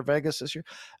for Vegas this year?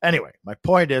 Anyway, my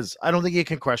point is, I don't think you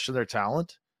can question their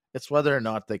talent. It's whether or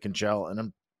not they can gel,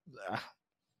 and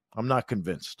I'm not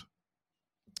convinced.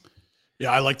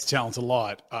 Yeah, I like the talent a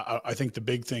lot. I think the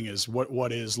big thing is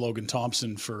what is Logan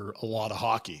Thompson for a lot of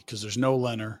hockey, because there's no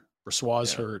Leonard,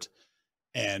 Brossois hurt,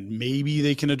 and maybe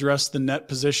they can address the net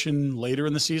position later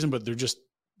in the season, but they're just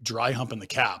dry humping the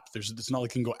cap. It's not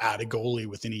like you can go add a goalie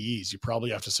with any ease. You probably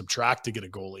have to subtract to get a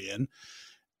goalie in.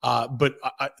 But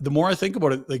the more I think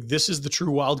about it, like, this is the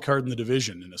true wild card in the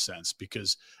division in a sense,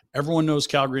 because everyone knows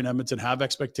Calgary and Edmonton have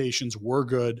expectations. We're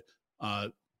good.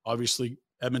 Obviously,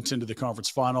 Edmonton to the conference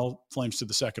final, Flames to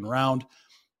the second round.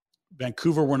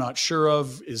 Vancouver, we're not sure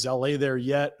of. Is LA there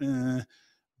yet?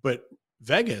 But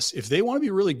Vegas, if they want to be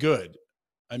really good,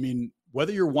 I mean,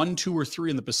 whether you're 1, 2, or 3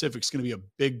 in the Pacific is going to be a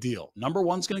big deal. Number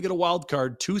 1's going to get a wild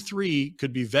card. 2, 3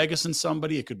 could be Vegas and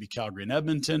somebody. It could be Calgary and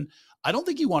Edmonton. I don't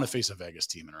think you want to face a Vegas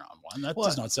team in round 1. That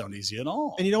does not sound easy at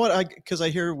all. And you know what? Because I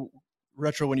hear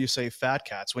Retro when you say fat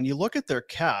cats. When you look at their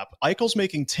cap, Eichel's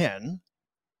making 10.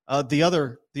 The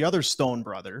other Stone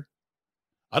brother.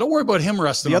 I don't worry about him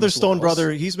resting. The other Stone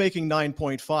brother, he's making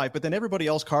 9.5, but then everybody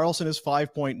else, Carlson is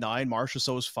 5.9,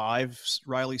 Marchessault's 5,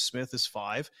 Riley Smith is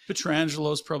 5.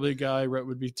 Petrangelo's probably a guy Rhett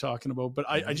would be talking about, but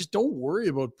I just don't worry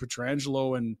about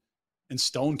Petrangelo and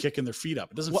Stone kicking their feet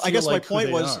up. It doesn't. Well, I guess my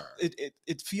point was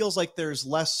it feels like there's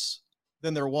less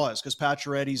than there was because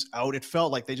Pacioretty's out. It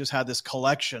felt like they just had this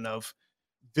collection of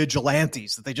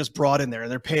vigilantes that they just brought in there,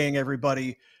 and they're paying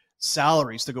everybody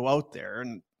salaries to go out there,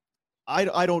 and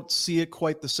I don't see it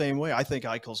quite the same way. I think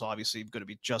Eichel's obviously going to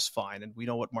be just fine, and we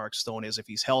know what Mark Stone is if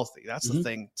he's healthy. That's the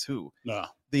thing too. Yeah.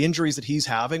 The injuries that he's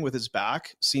having with his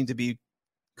back seem to be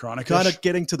chronic, kind of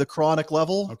getting to the chronic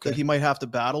level that he might have to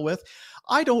battle with.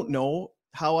 I don't know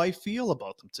how I feel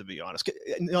about them, to be honest.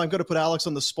 I'm going to put Alex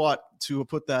on the spot to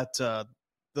put that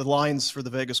the lines for the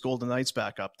Vegas Golden Knights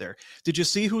back up there. Did you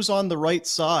see who's on the right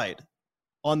side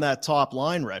on that top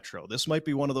line, Retro? This might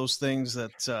be one of those things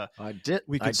that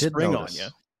we could spring on you.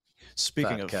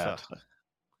 Speaking of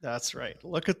that's right.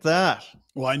 Look at that.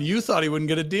 Well, and you thought he wouldn't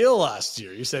get a deal last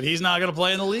year. You said he's not going to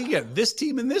play in the league yet. This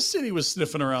team in this city was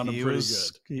sniffing around him pretty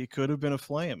good. He could have been a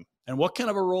Flame. And what kind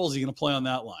of a role is he going to play on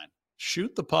that line?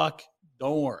 Shoot the puck.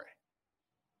 Don't worry.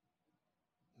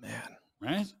 Man.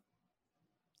 Right?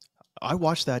 I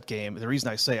watched that game. The reason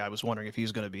I say I was wondering if he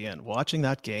was going to be in, watching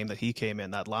that game that he came in,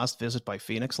 that last visit by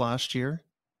Phoenix last year,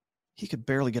 he could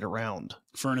barely get around.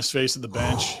 Furnace face at the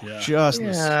bench.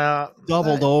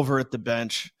 Doubled over at the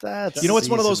bench. It's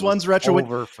one of those ones, Retro,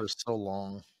 over for so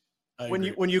long.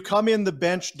 When you come in the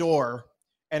bench door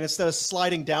and instead of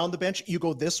sliding down the bench, you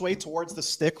go this way towards the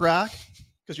stick rack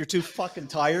because you're too fucking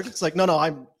tired. It's like, no,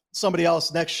 I'm somebody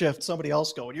else next shift. Somebody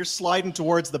else go. And you're sliding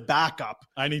towards the backup.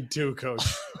 I need 2, coach.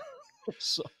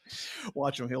 So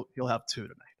watch him. He'll have 2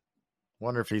 tonight.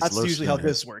 Wonder if he's That's usually how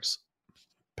this works.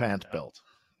 Pant belt.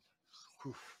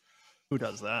 Who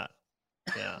does that?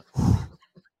 Yeah.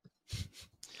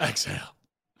 Exhale.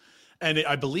 And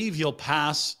I believe he'll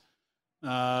pass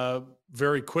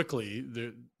very quickly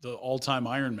the all-time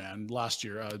Ironman last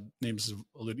year. Name's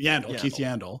Yandel, Keith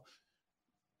Yandel.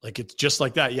 Like, it's just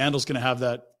like that. Yandel's going to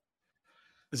have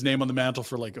his name on the mantle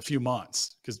for like a few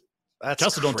months because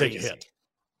Kessel don't take a hit.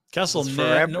 Kessel,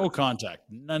 no contact.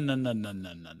 No.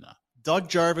 Doug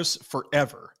Jarvis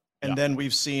forever. And then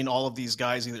we've seen all of these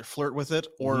guys either flirt with it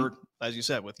or, as you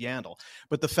said, with Yandel.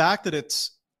 But the fact that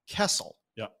it's Kessel,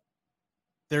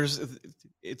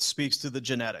 it speaks to the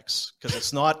genetics because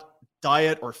it's not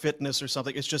diet or fitness or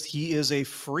something. It's just he is a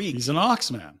freak. He's an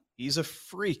ox man. He's a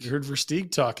freak. You heard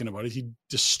Versteeg talking about it. He'd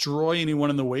destroy anyone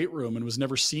in the weight room and was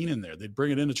never seen in there. They'd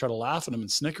bring it in to try to laugh at him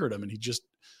and snicker at him, and he'd just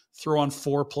throw on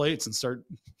 4 plates and start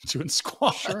doing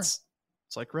squats. Sure. It's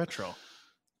like Retro.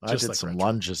 I did some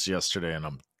lunges yesterday and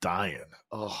I'm dying.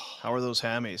 Oh, how are those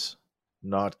hammies?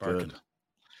 Not good.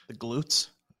 The glutes?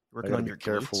 Working on your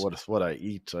careful what I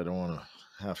eat. I don't want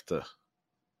to have to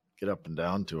get up and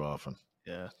down too often.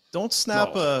 Yeah. Don't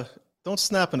snap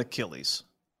an Achilles.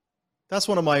 That's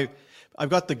one of I've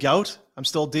got the gout. I'm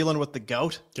still dealing with the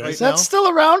gout right now. Is that still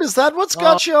around? Is that what's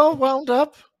got you all wound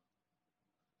up?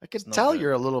 I can tell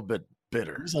you're a little bit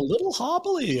bitter. It was a little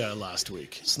hobbly last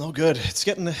week. It's no good. It's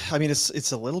getting,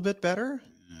 it's a little bit better,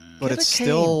 but it's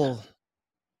still.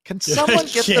 Can someone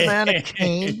get the man a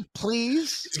cane,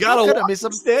 please? He's got a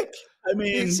walking stick. I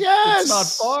mean, it's not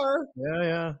far.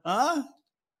 Yeah. Huh?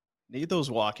 Need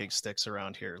those walking sticks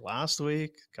around here. Last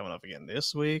week, coming up again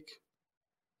this week.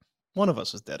 One of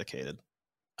us is dedicated.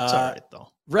 It's all right, though.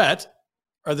 Rhett,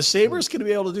 are the Sabres going to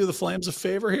be able to do the Flames a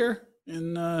favor here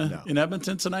in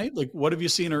Edmonton tonight? Like, what have you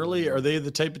seen early? Are they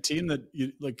the type of team that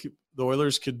the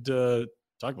Oilers could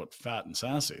talk about fat and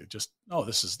sassy? Just,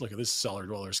 look at this cellar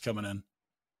dwellers coming in.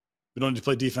 We don't need to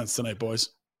play defense tonight, boys.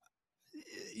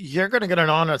 You're going to get an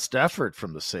honest effort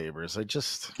from the Sabres.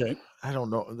 I don't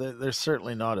know. They're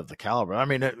certainly not of the caliber. I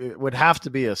mean, it would have to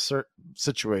be a certain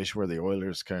situation where the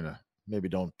Oilers kind of maybe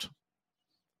don't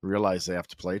realize they have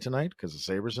to play tonight because the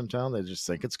Sabres in town. They just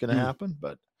think it's going to happen.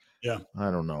 But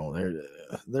I don't know.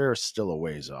 They're still a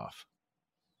ways off.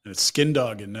 And it's skin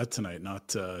dog in net tonight, not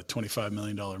 $25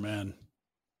 million man,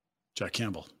 Jack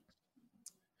Campbell.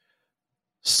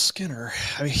 Skinner,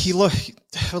 I mean, he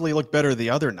definitely looked better the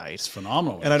other night. It's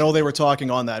phenomenal. And I know they were talking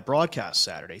on that broadcast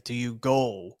Saturday. Do you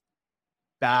go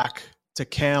back to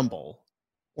Campbell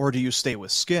or do you stay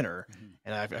with Skinner? Mm-hmm.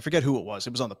 And I forget who it was.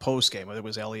 It was on the post game, whether it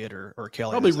was Elliott or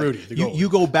Kelly. Probably Rudy. You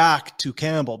go back to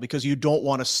Campbell because you don't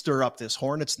want to stir up this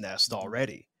hornet's nest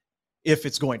already, if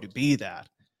it's going to be that.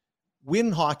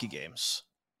 Win hockey games.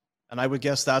 And I would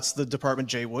guess that's the department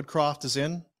Jay Woodcroft is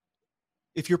in.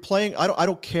 If you're playing, I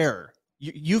don't care.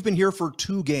 You've been here for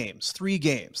 2 games, 3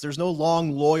 games. There's no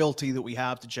long loyalty that we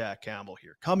have to Jack Campbell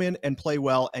here. Come in and play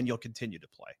well, and you'll continue to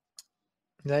play.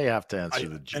 Now you have to answer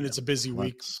the GM. And it's a busy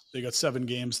week. They got 7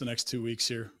 games the next 2 weeks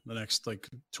here, the next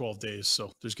 12 days.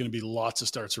 So there's going to be lots of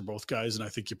starts for both guys. And I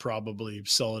think you probably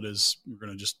sell it as we're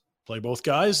going to just play both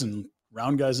guys and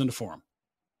round guys into form.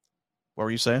 What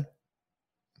were you saying?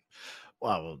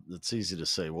 Well, it's easy to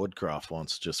say Woodcroft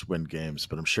wants to just win games,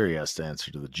 but I'm sure he has to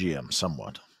answer to the GM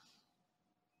somewhat.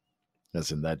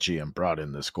 As in that GM brought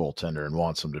in this goaltender and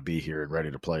wants him to be here and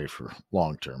ready to play for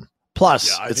long term.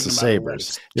 Plus, it's the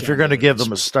Sabres. If you're going to give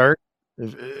them a start,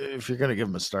 if you're going to give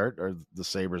them a start, are the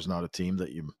Sabres not a team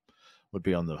that you would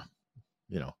be on the,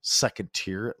 second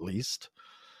tier at least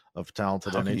of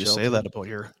talented NHL? How can you say that about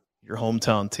your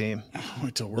hometown team?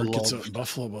 Wait till word gets out in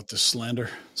Buffalo about this slander.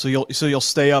 So you'll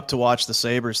stay up to watch the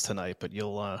Sabres tonight, but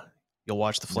you'll you'll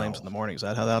watch the Flames in the morning. Is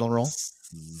that how that'll roll?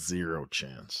 Zero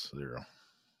chance. Zero.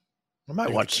 I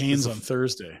might watch Canes on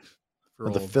Thursday. Are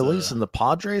the Phillies and the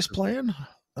Padres playing?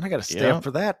 Then I got to stay up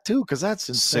for that too, because that's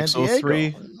in San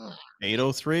Diego.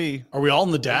 8:03. Are we all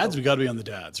in the dads? We got to be on the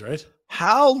dads, right?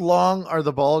 How long are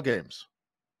the ball games?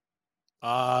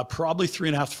 Probably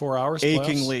 3.5 to 4 hours.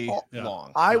 Achingly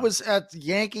long. I was at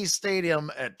Yankee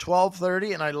Stadium at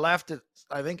 12:30, and I left it,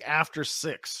 I think, after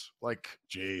 6. Like,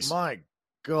 jeez, my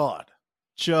God,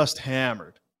 just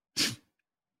hammered.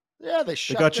 Yeah, they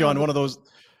got you on one of those.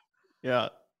 Yeah,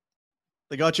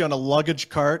 they got you on a luggage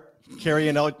cart,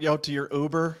 carrying out to your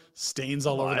Uber. Stains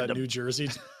all over that New Jersey.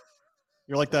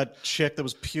 You're like that chick that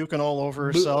was puking all over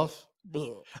herself.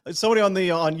 Somebody on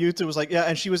YouTube was like, yeah,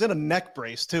 and she was in a neck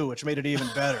brace too, which made it even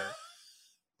better.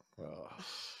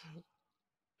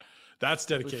 That's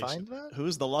dedication. Find that?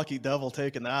 Who's the lucky devil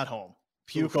taking that home?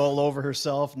 Puke all over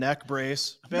herself, neck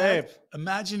brace. Babe.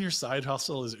 Imagine your side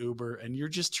hustle is Uber and you're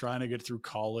just trying to get through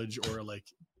college or like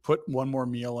put one more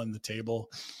meal on the table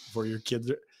for your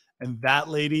kids. And that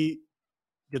lady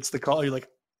gets the call. You're like,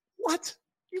 what?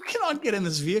 You cannot get in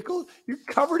this vehicle. You're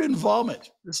covered in vomit.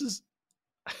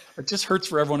 It just hurts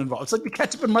for everyone involved. It's like the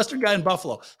ketchup and mustard guy in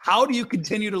Buffalo. How do you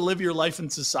continue to live your life in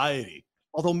society?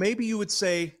 Although maybe you would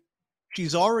say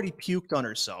she's already puked on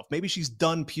herself. Maybe she's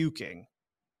done puking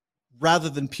rather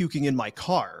than puking in my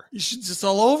car. She's just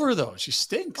all over though. She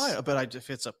stinks. But if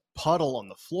it's a puddle on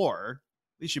the floor,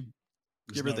 we should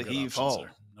give her the heave-ho.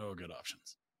 No good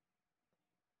options.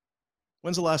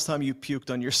 When's the last time you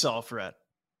puked on yourself, Rhett?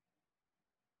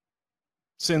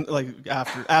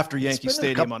 After Yankee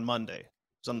Stadium on Monday.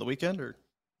 Was it on the weekend or?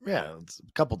 Yeah, it's a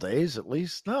couple days at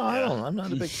least. No, I don't. I'm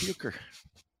not a big puker.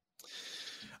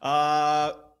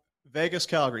 Vegas,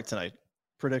 Calgary tonight.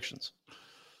 Predictions.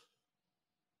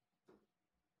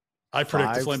 I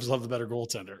predict the Flames will have the better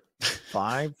goaltender.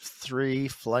 5-3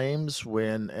 Flames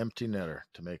win, empty netter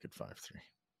to make it 5-3.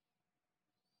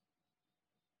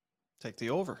 Take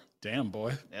the over. Damn,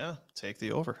 boy. Yeah, take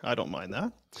the over. I don't mind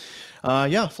that.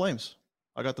 Flames.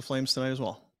 I got the Flames tonight as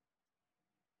well.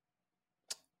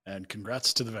 And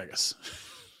congrats to the Vegas.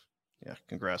 Yeah,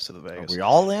 congrats to the Vegas. Are we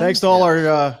all in? Thanks to all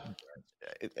our.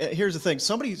 Here's the thing.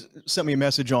 Somebody sent me a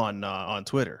message on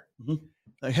Twitter. Mm-hmm.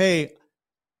 Like, hey,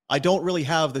 I don't really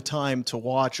have the time to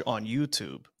watch on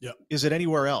YouTube. Yep. Is it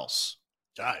anywhere else?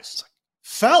 Guys.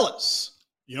 Fellas.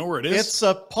 You know where it is? It's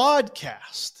a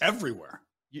podcast. Everywhere.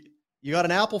 You got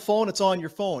an Apple phone, it's on your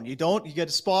phone. You don't, you get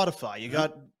Spotify. You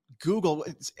got Google.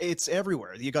 It's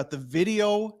everywhere. You got the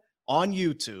video on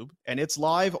YouTube, and it's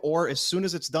live, or as soon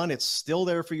as it's done, it's still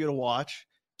there for you to watch.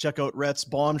 Check out Rhett's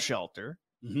Bomb Shelter.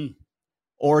 Mm-hmm.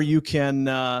 Or you can,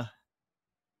 no.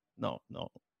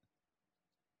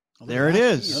 There it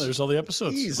is. Yeah, there's all the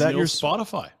episodes. Is that your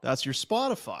Spotify? That's your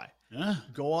Spotify. Yeah.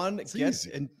 Go on,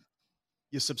 and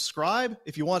you subscribe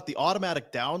if you want the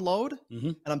automatic download. Mm-hmm.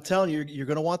 And I'm telling you, you're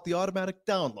going to want the automatic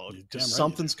download because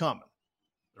something's coming.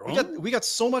 We got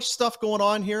so much stuff going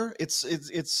on here.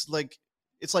 It's like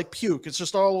puke. It's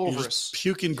just all over us.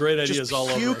 Puking great ideas all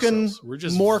over us. We're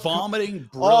just more vomiting.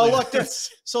 Oh, look this.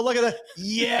 So look at that.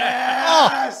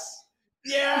 Yes.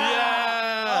 Yeah.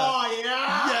 Yeah. Oh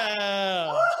yeah.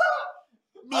 Yeah.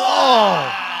 Oh.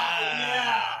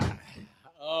 Yeah.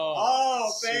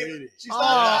 Oh, baby. Sweetie. She's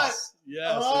not done.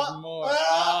 Yes, there's more.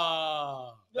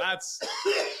 Oh, that's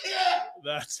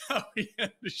how we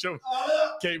end the show.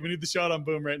 Okay, we need the shot on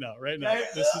Boom right now.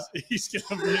 He's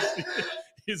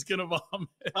gonna vomit.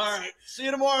 All right, see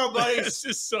you tomorrow, buddy. This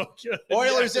is so good.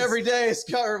 Oilers every day,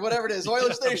 or whatever it is.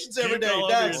 Oilers Stations every day.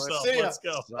 Thanks. See ya. Let's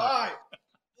go. All right.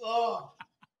 Oh.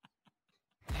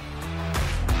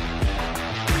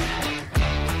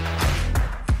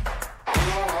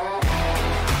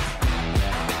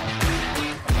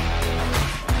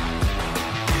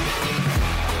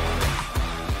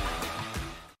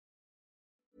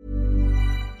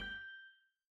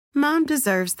 Mom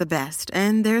deserves the best,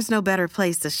 and there's no better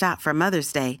place to shop for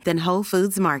Mother's Day than Whole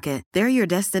Foods Market. They're your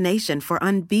destination for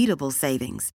unbeatable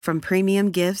savings, from premium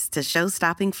gifts to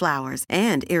show-stopping flowers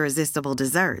and irresistible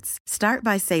desserts. Start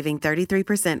by saving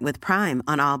 33% with Prime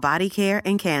on all body care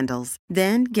and candles.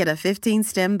 Then get a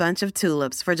 15-stem bunch of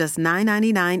tulips for just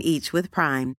 $9.99 each with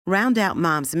Prime. Round out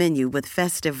Mom's menu with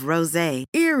festive rosé,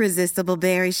 irresistible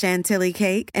berry chantilly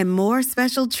cake, and more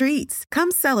special treats.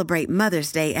 Come celebrate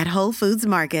Mother's Day at Whole Foods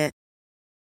Market.